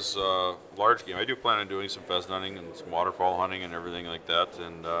far as large game, I do plan on doing some pheasant hunting and some waterfowl hunting and everything like that.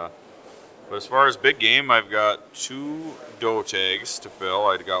 And but as far as big game, I've got 2 doe tags to fill.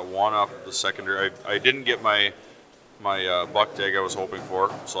 I got one off of the secondary. I didn't get my buck tag I was hoping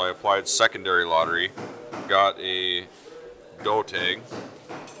for, so I applied secondary lottery. Got a doe tag.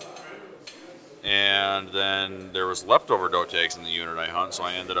 And then there was leftover doe tags in the unit I hunt, so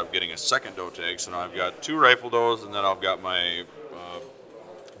I ended up getting a second doe tag. So now I've got 2 rifle does, and then I've got my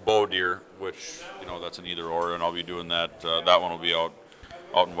bow deer, which that's an either or, and I'll be doing that. That one will be out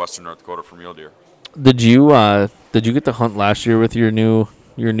in western North Dakota for mule deer. Did you get to hunt last year with your new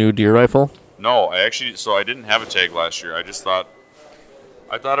deer rifle? No, I didn't have a tag last year.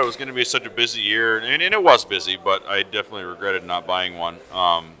 I thought it was going to be such a busy year, and it was busy, but I definitely regretted not buying one.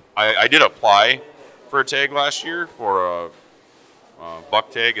 I did apply for a tag last year for a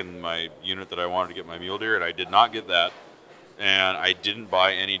buck tag in my unit that I wanted to get my mule deer, and I did not get that. And I didn't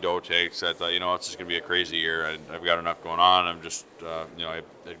buy any doe tags. I thought, it's just going to be a crazy year. I've got enough going on. I'm just, I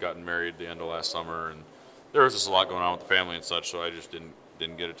had gotten married the end of last summer, and there was just a lot going on with the family and such, so I just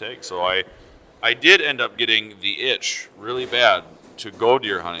didn't get a tag. So I did end up getting the itch really bad to go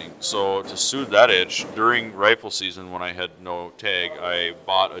deer hunting. So to soothe that itch, during rifle season when I had no tag, I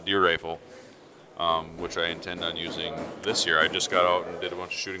bought a deer rifle, which I intend on using this year. I just got out and did a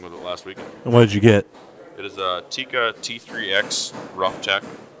bunch of shooting with it last weekend. And what did you get? It is a Tika T3X Rough Tech.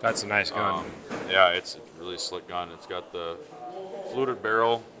 That's a nice gun. Yeah, it's a really slick gun. It's got the fluted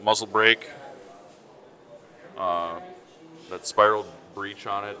barrel, muzzle brake, that spiraled breech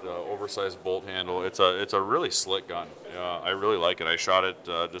on it, oversized bolt handle. It's a really slick gun. I really like it. I shot it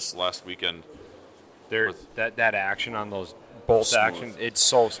just last weekend. That action on those bolt Smooth. action, it's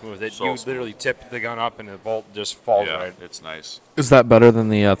so smooth. So you smooth. literally tip the gun up and the bolt just falls Yeah, right. it's nice. Is that better than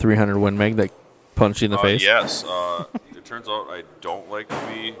the 300 Win Mag that punched you in the face? Yes. It turns out I don't like to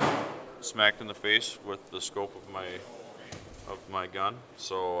be smacked in the face with the scope of my gun.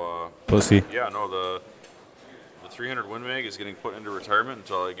 So Pussy. yeah, no, the 300 Win Mag is getting put into retirement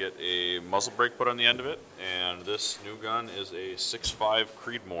until I get a muzzle brake put on the end of it, and this new gun is a 6.5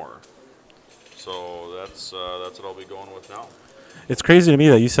 Creedmoor. So that's what I'll be going with now. It's crazy to me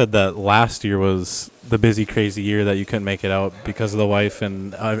that you said that last year was the busy, crazy year that you couldn't make it out because of the wife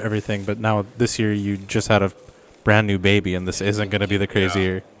and everything. But now this year you just had a brand new baby, and this isn't going to be the crazy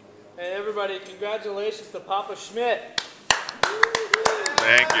year. Hey, everybody, congratulations to Papa Schmidt.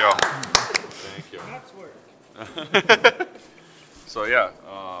 Thank you. Thank you. That's work. So yeah,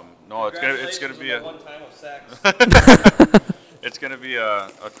 no, it's gonna be a one time of sex. it's gonna be a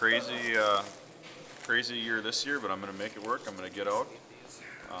crazy year this year, but I'm gonna make it work. I'm gonna get out.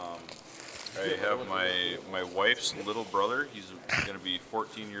 I have my wife's little brother. He's gonna be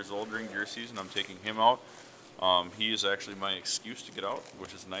 14 years old during deer season. I'm taking him out. He is actually my excuse to get out,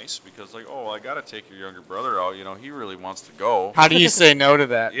 which is nice because I gotta take your younger brother out. He really wants to go. How do you say no to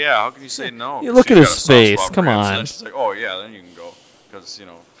that? Yeah, how can you say no? You look at his face. Come on. And she's like, oh yeah, then you can go because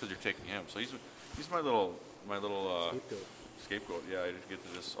you're taking him. So he's my little scapegoat. Yeah, I just get to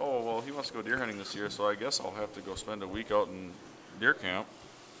just he wants to go deer hunting this year, so I guess I'll have to go spend a week out in deer camp.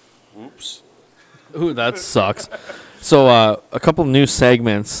 Oops. Ooh, that sucks. So a couple new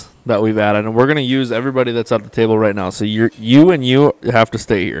segments that we've added, and we're gonna use everybody that's at the table right now. So you have to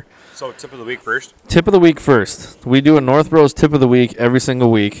stay here. So tip of the week first. Tip of the week first. We do a NorthBros tip of the week every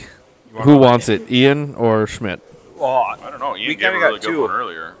single week. Who wants it, Ian or Schmidt? Well, I don't know. we Ian gave a kinda really got good two. one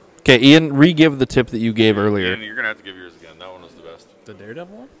earlier. Okay, Ian, re-give the tip that you gave earlier. Ian, you're gonna have to give yours again. That one was the best. The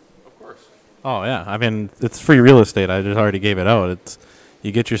Daredevil one? Of course. Oh yeah, I mean it's free real estate. I just already gave it out.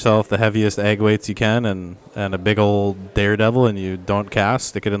 You get yourself the heaviest egg weights you can and a big old Daredevil, and you don't cast,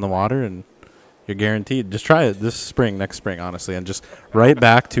 stick it in the water, and you're guaranteed. Just try it next spring, honestly, and just write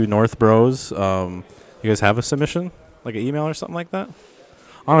back to NorthBros. You guys have a submission, like an email or something like that?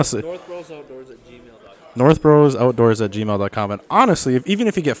 Honestly, NorthBrosOutdoors@gmail.com. NorthBrosOutdoors@gmail.com. And honestly, even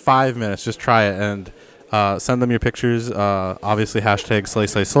if you get 5 minutes, just try it and send them your pictures. Obviously, hashtag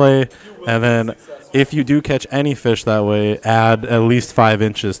 #slay. And then if you do catch any fish that way, add at least 5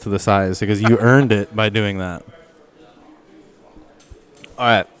 inches to the size because you earned it by doing that. All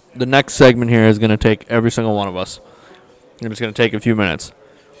right. The next segment here is going to take every single one of us. And it's going to take a few minutes.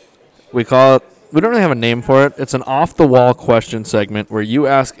 We call it, we don't really have a name for it. It's an off-the-wall question segment where you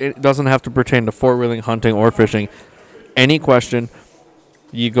ask, it doesn't have to pertain to four-wheeling, hunting, or fishing. any question.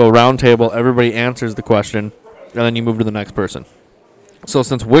 You go round table, everybody answers the question, and then you move to the next person. So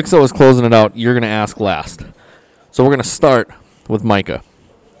since Wixo is closing it out, you're going to ask last. So we're going to start with Micah.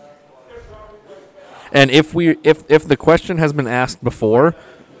 And if the question has been asked before,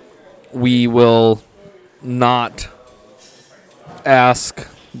 we will not ask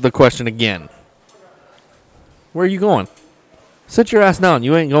the question again. Where are you going? Sit your ass down.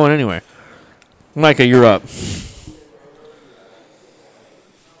 You ain't going anywhere. Micah, you're up.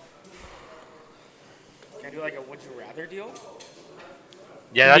 Can I do like a would you rather deal?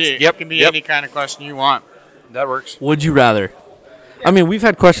 Yeah, Yep. Can be any kind of question you want. That works. Would you rather? I mean, we've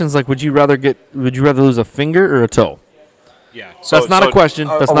had questions like, would you rather lose a finger or a toe? Yeah. That's not a question.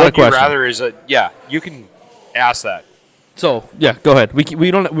 That's not a would you question. rather is a you can ask that. So yeah, go ahead.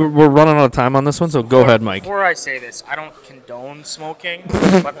 We're running out of time on this one, so go ahead, Mike. Before I say this, I don't condone smoking,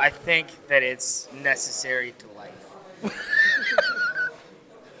 but I think that it's necessary to life.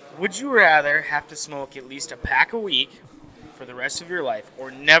 Would you rather have to smoke at least a pack a week for the rest of your life,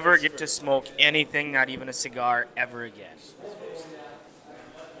 or never get to smoke anything, not even a cigar, ever again?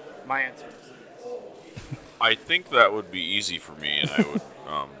 My answer is I think that would be easy for me, and I would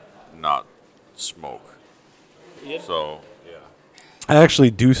not smoke. So, yeah. I actually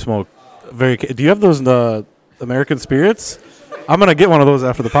do smoke. Do you have those American Spirits? I'm gonna get one of those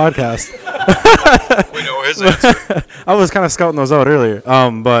after the podcast. We know his answer. I was kind of scouting those out earlier.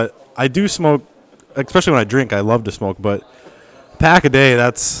 But I do smoke, especially when I drink. I love to smoke, but pack a day.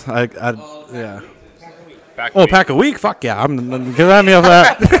 That's yeah. Pack a week? Fuck yeah! I'm get me off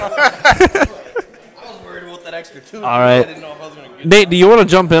that. I was worried about that extra too. All right. I didn't know if I was gonna get Nate, do you want to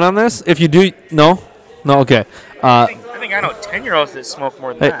jump in on this? If you do, no, okay. I think I know 10-year-olds that smoke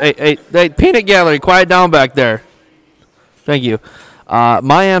more than that. Hey, peanut gallery, quiet down back there. Thank you.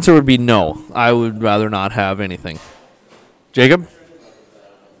 My answer would be no. I would rather not have anything. Jacob?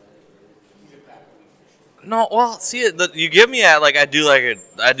 No, well, see, you give me at I do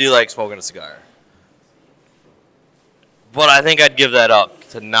like smoking a cigar, but I think I'd give that up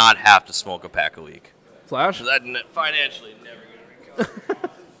to not have to smoke a pack a week. Flash? That financially never gonna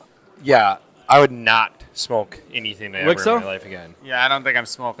Yeah, I would not smoke anything ever Wixo? in my life again. Yeah, I don't think I'm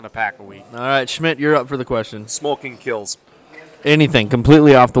smoking a pack a week. All right, Schmidt, you're up for the question. Smoking kills. Anything,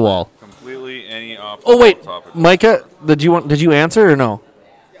 completely off the wall. Completely any off. Oh wait, topic. Micah, did you answer or no?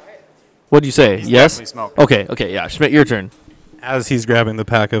 What'd you say? He's Yes. definitely smoking. Okay, yeah. Schmidt, your turn. As he's grabbing the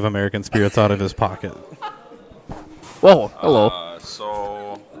pack of American Spirits out of his pocket. Whoa, hello.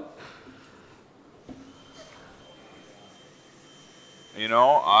 So,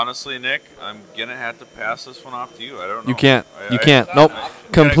 honestly, Nick, I'm gonna have to pass this one off to you. I don't know. You can't. You can't. Nope.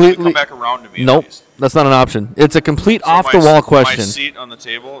 Come Completely. back around to me. Nope. At least. That's not an option. It's a complete So off-the-wall My question. seat on the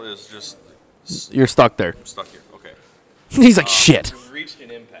table is just You're stuck there. stuck here. Okay. He's like, shit. We've reached an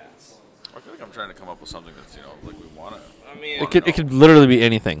impasse. I feel like I'm trying to come up with something that's like we want to. I mean, It could literally be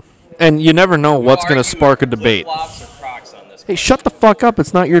anything, and you never know what's gonna spark a debate. Flip-flops or Crocs on this. Hey, shut the fuck up!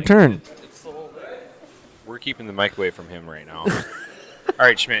 It's not your turn. It's the whole thing. We're keeping the mic away from him right now. All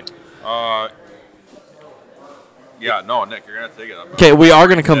right, Schmidt. Yeah, no, Nick, you're gonna take it. Okay, we are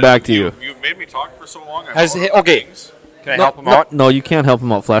gonna come back to you. You've made me talk for so long. Okay. Can I help him out? No, you can't help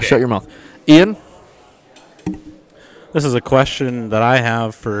him out. Flash, shut your mouth. Ian. This is a question that I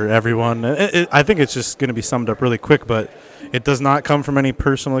have for everyone. I think it's just going to be summed up really quick, but it does not come from any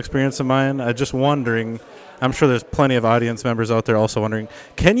personal experience of mine. I'm just wondering, I'm sure there's plenty of audience members out there also wondering,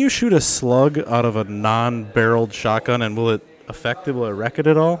 can you shoot a slug out of a non-barreled shotgun, and will it wreck it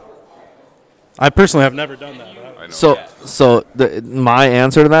at all? I personally have never done that. So my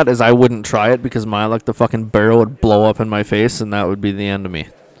answer to that is I wouldn't try it because the fucking barrel would blow up in my face, and that would be the end of me.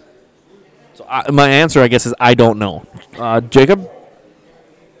 So my answer, I guess, is I don't know. Jacob?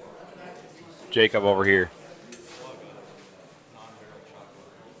 Jacob over here.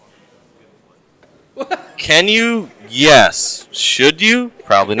 Can you? Yes. Should you?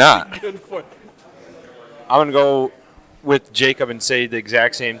 Probably not. I'm going to go with Jacob and say the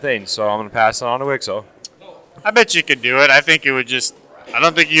exact same thing, so I'm going to pass it on to Wixo. I bet you could do it. I think it would just. I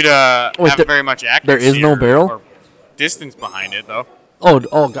don't think you'd have very much accuracy. There is no barrel? Or distance behind it, though.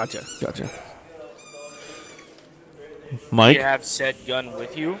 Oh, gotcha. Mike? Do you have said gun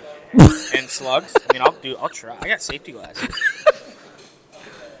with you and slugs? I mean, I'll try. I got safety glasses.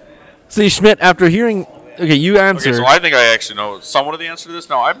 See, Schmidt, after hearing... Okay, you answer. Okay, so I think I actually know somewhat of the answer to this.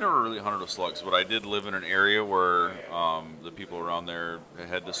 Now, I've never really hunted with slugs, but I did live in an area where the people around there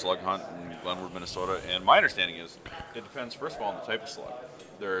had to slug hunt in Glenwood, Minnesota. And my understanding is it depends, first of all, on the type of slug.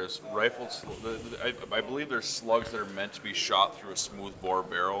 There's rifled I believe there's slugs that are meant to be shot through a smooth bore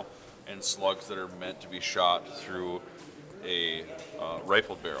barrel and slugs that are meant to be shot through a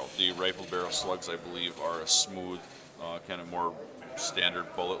rifled barrel. The rifled barrel slugs, I believe, are a smooth, kind of more standard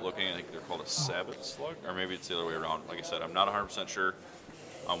bullet looking. I think they're called a sabot slug, or maybe it's the other way around. Like I said, I'm not 100% sure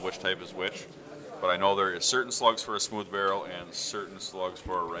on which type is which, but I know there is certain slugs for a smooth barrel and certain slugs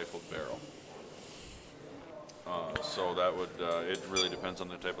for a rifled barrel. So that would, it really depends on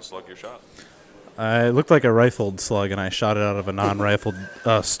the type of slug you shot. It looked like a rifled slug, and I shot it out of a non-rifled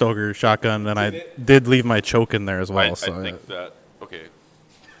Stoker shotgun, and I did leave my choke in there as well. I So think that, okay.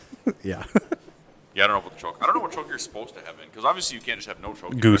 Yeah. Yeah, I don't know about the choke. I don't know what choke you're supposed to have in, because obviously you can't just have no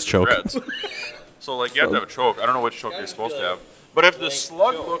choke. Goose choke. So, like, you have to have a choke. I don't know which choke you're supposed to have. But if the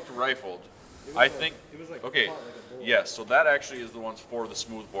slug looked rifled, I think, okay, yes, so that actually is the ones for the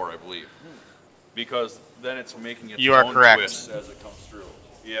smooth bore, I believe. Because then it's making its own twist as it comes through.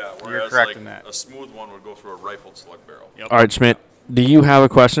 Yeah, whereas like a smooth one would go through a rifled slug barrel. All right, Schmidt. Do you have a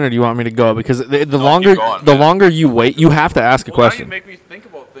question, or do you want me to go? Because the longer you wait, you have to ask a question. Now you make me think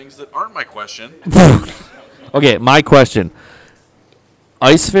about things that aren't my question. Okay, my question: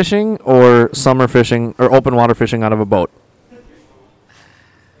 ice fishing or summer fishing or open water fishing out of a boat?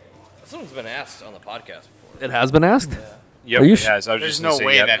 This one's been asked on the podcast before. It has been asked. Yep, it has. There's no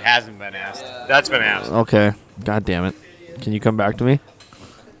way that hasn't been asked. That's been asked. Okay. God damn it. Can you come back to me?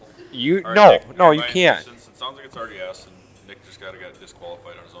 You Right, no, Nick, no, you Ryan, can't. Since it sounds like it's already asked, and Nick just got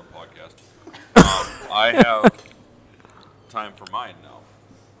disqualified on his own podcast. I have time for mine now.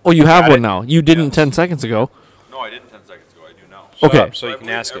 Oh, you have one now. You didn't 10 seconds ago. No, I didn't 10 seconds ago. I do now. Okay. So you can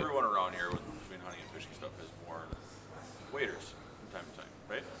ask it. Everyone around here between hunting and fishing stuff has worn waders from time to time,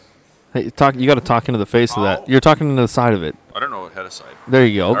 right? Hey, you got to talk into the face of that. You're talking into the side of it. I don't know what head aside. There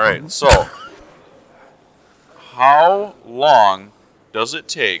you go. All right. So, how long does it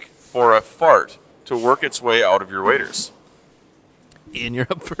take for a fart to work its way out of your waders? Ian, you're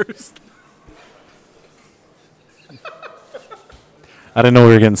up first. I didn't know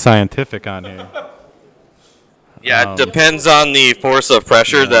we were getting scientific on here. Yeah, it depends on the force of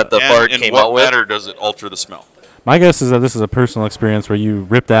pressure that the fart came out with. And what matter does it alter the smell? My guess is that this is a personal experience where you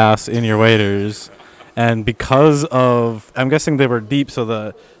ripped ass in your waders, and because of, I'm guessing they were deep, so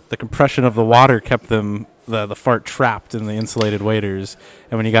the compression of the water kept them, the fart trapped in the insulated waders,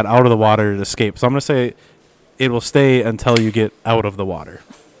 and when you got out of the water, it escaped. So I'm going to say it will stay until you get out of the water.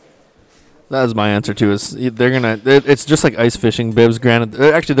 That is my answer too. It's just like ice fishing bibs. Granted,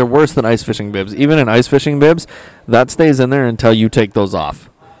 actually, they're worse than ice fishing bibs. Even in ice fishing bibs, that stays in there until you take those off.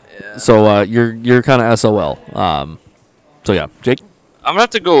 Yeah. So you're kind of SOL. So yeah, Jake. I'm gonna have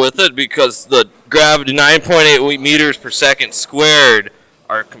to go with it because the gravity 9.8 meters per second squared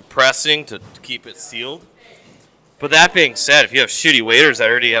are compressing to keep it sealed. But that being said, if you have shitty waders that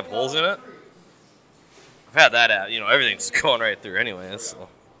already have holes in it, I've had that out. Everything's going right through anyways. So.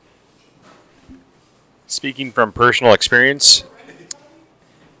 Speaking from personal experience,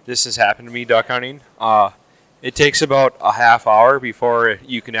 this has happened to me duck hunting. It takes about a half hour before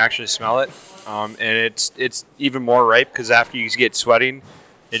you can actually smell it, and it's even more ripe because after you get sweating,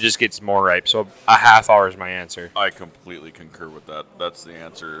 it just gets more ripe. So a half hour is my answer. I completely concur with that. That's the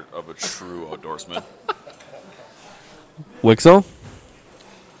answer of a true outdoorsman. Wixo?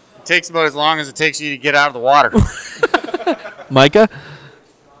 It takes about as long as it takes you to get out of the water. Micah?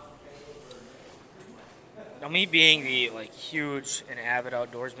 Now, me being the huge and avid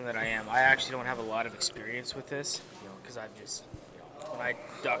outdoorsman that I am, I actually don't have a lot of experience with this, because I've just, when I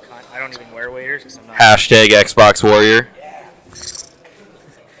duck hunt, I don't even wear waders because I'm not. Hashtag Xbox Warrior. Yeah.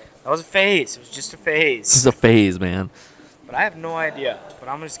 That was a phase. It was just a phase. This is a phase, man. But I have no idea. But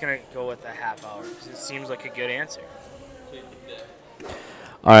I'm just going to go with a half hour because it seems like a good answer.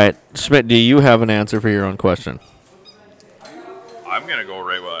 All right, Schmidt, do you have an answer for your own question? I'm going to go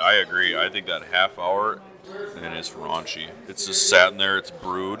right with it. I agree. I think that half hour, and it's raunchy. It's just sat in there. It's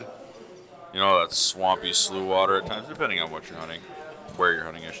brewed. That swampy slough water at times, depending on what you're hunting. Where you're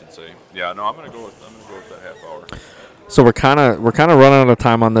hunting, I should say. Yeah, no, I'm going to go with that half hour. So we're kind of running out of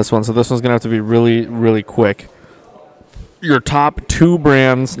time on this one, so this one's going to have to be really, really quick. Your top two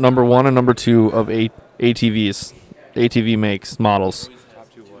brands, number one and number two of ATVs, ATV makes, models.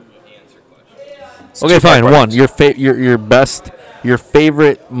 Okay, fine. One, your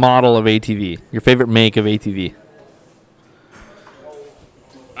favorite model of ATV, your favorite make of ATV.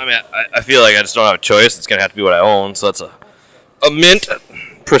 I mean, I feel like I just don't have a choice. It's gonna have to be what I own. So that's a mint,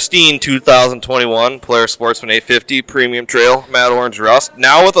 pristine 2021 Polaris Sportsman 850 Premium Trail Matte Orange Rust.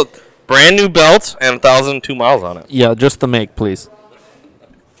 Now with a brand new belt and 1,002 miles on it. Yeah, just the make, please.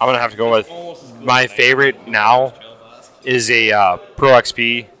 I'm gonna have to go with my favorite now is a Pro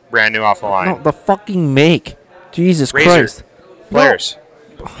XP, brand new off the line. No, the fucking make. Jesus Razor. Christ. Polaris.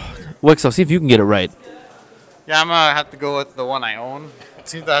 Wixo, see if you can get it right. Yeah, I'm gonna have to go with the one I own,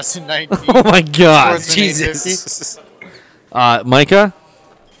 2019. Oh my God, Sportsman Jesus. Micah,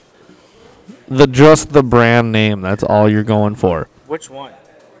 just the brand name. That's all you're going for. Which one?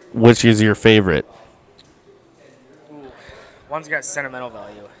 Which is your favorite? One's got sentimental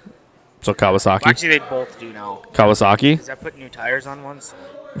value. So Kawasaki. Well, actually, they both do now. Kawasaki. Because I put new tires on one. So.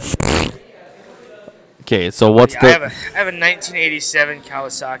 Okay, so what's Yeah, the? I have a 1987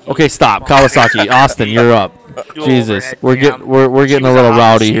 Kawasaki. Okay, stop. Kawasaki. Austin, you're up. Dual Jesus, overhead we're cam. getting a little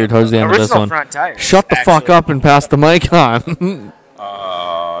rowdy here towards the end of this Original one. front tires, Shut the fuck actually. up and pass the mic on.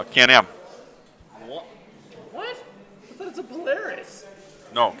 Can-Am. What? I thought it's a Polaris.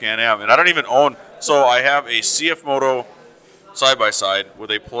 No, Can-Am. And I don't even own. So I have a CF Moto side-by-side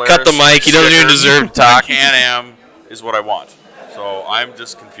with a Polaris. Cut the mic. He doesn't even sticker. deserve to talk. Can-Am is what I want. So I'm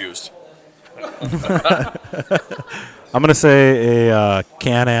just confused. I'm gonna say a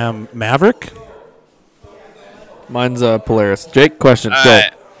Can-Am Maverick. Mine's Polaris. Jake, question. Go.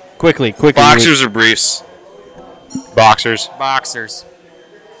 Alright. Quickly. Boxers or briefs? Boxers. Boxers.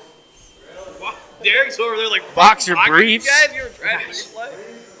 Derek's over there like Boxer briefs. Guys, you were trying to play.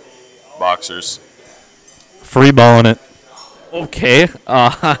 Boxers. Free balling it. Okay.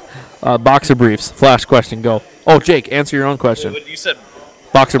 Boxer briefs. Flash question. Go. Oh, Jake, answer your own question. But you said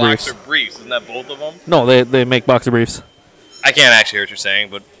Boxer briefs. boxer briefs. Isn't that both of them? No, they make boxer briefs. I can't actually hear what you're saying,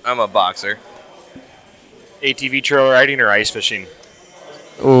 but I'm a boxer. ATV trail riding or ice fishing?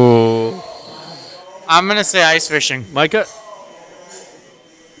 Ooh. I'm gonna say ice fishing. Micah?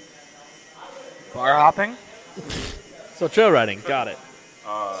 Bar hopping. So trail riding. Got it.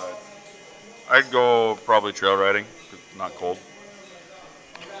 I'd go probably trail riding. 'Cause it's not cold.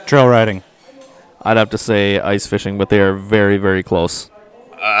 Trail riding. I'd have to say ice fishing, but they are very, very close.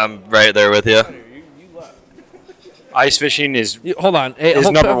 I'm right there with you. Ice fishing is Hold on. Hey, Is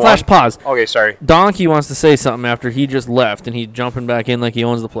number flash one. pause. okay. Sorry. Donkey wants to say something after he just left, and he's jumping back in like he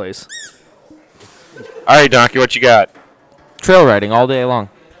owns the place. All right, Donkey, what you got? Trail riding all day long.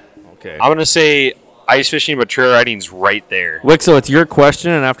 Okay. I'm gonna say ice fishing, but trail riding's right there. Wixo, it's your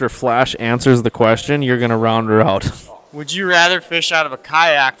question, and after Flash answers the question, you're going to round her out. Would you rather fish out of a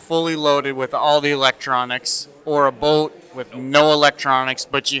kayak fully loaded with all the electronics, or a boat with no electronics,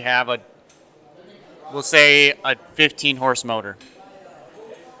 but you have we'll say a 15-horse motor?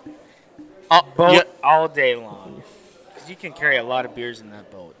 Boat Yeah. all day long. Because you can carry a lot of beers in that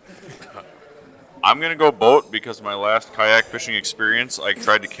boat. I'm going to go boat because my last kayak fishing experience, I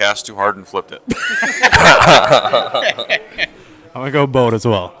tried to cast too hard and flipped it. I'm gonna go boat as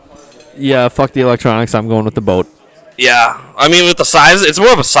well. Yeah, fuck the electronics. I'm going with the boat. Yeah, I mean with the size, it's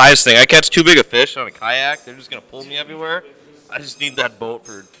more of a size thing. I catch too big a fish on a kayak; they're just gonna pull me everywhere. I just need that boat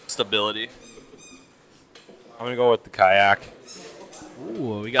for stability. I'm gonna go with the kayak.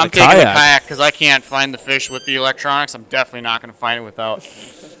 Ooh, we got I'm taking the kayak because I can't find the fish with the electronics. I'm definitely not going to find it without.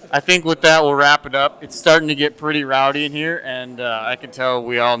 I think with that, we'll wrap it up. It's starting to get pretty rowdy in here, and I can tell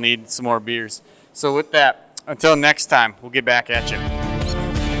we all need some more beers. So with that, until next time, we'll get back at you.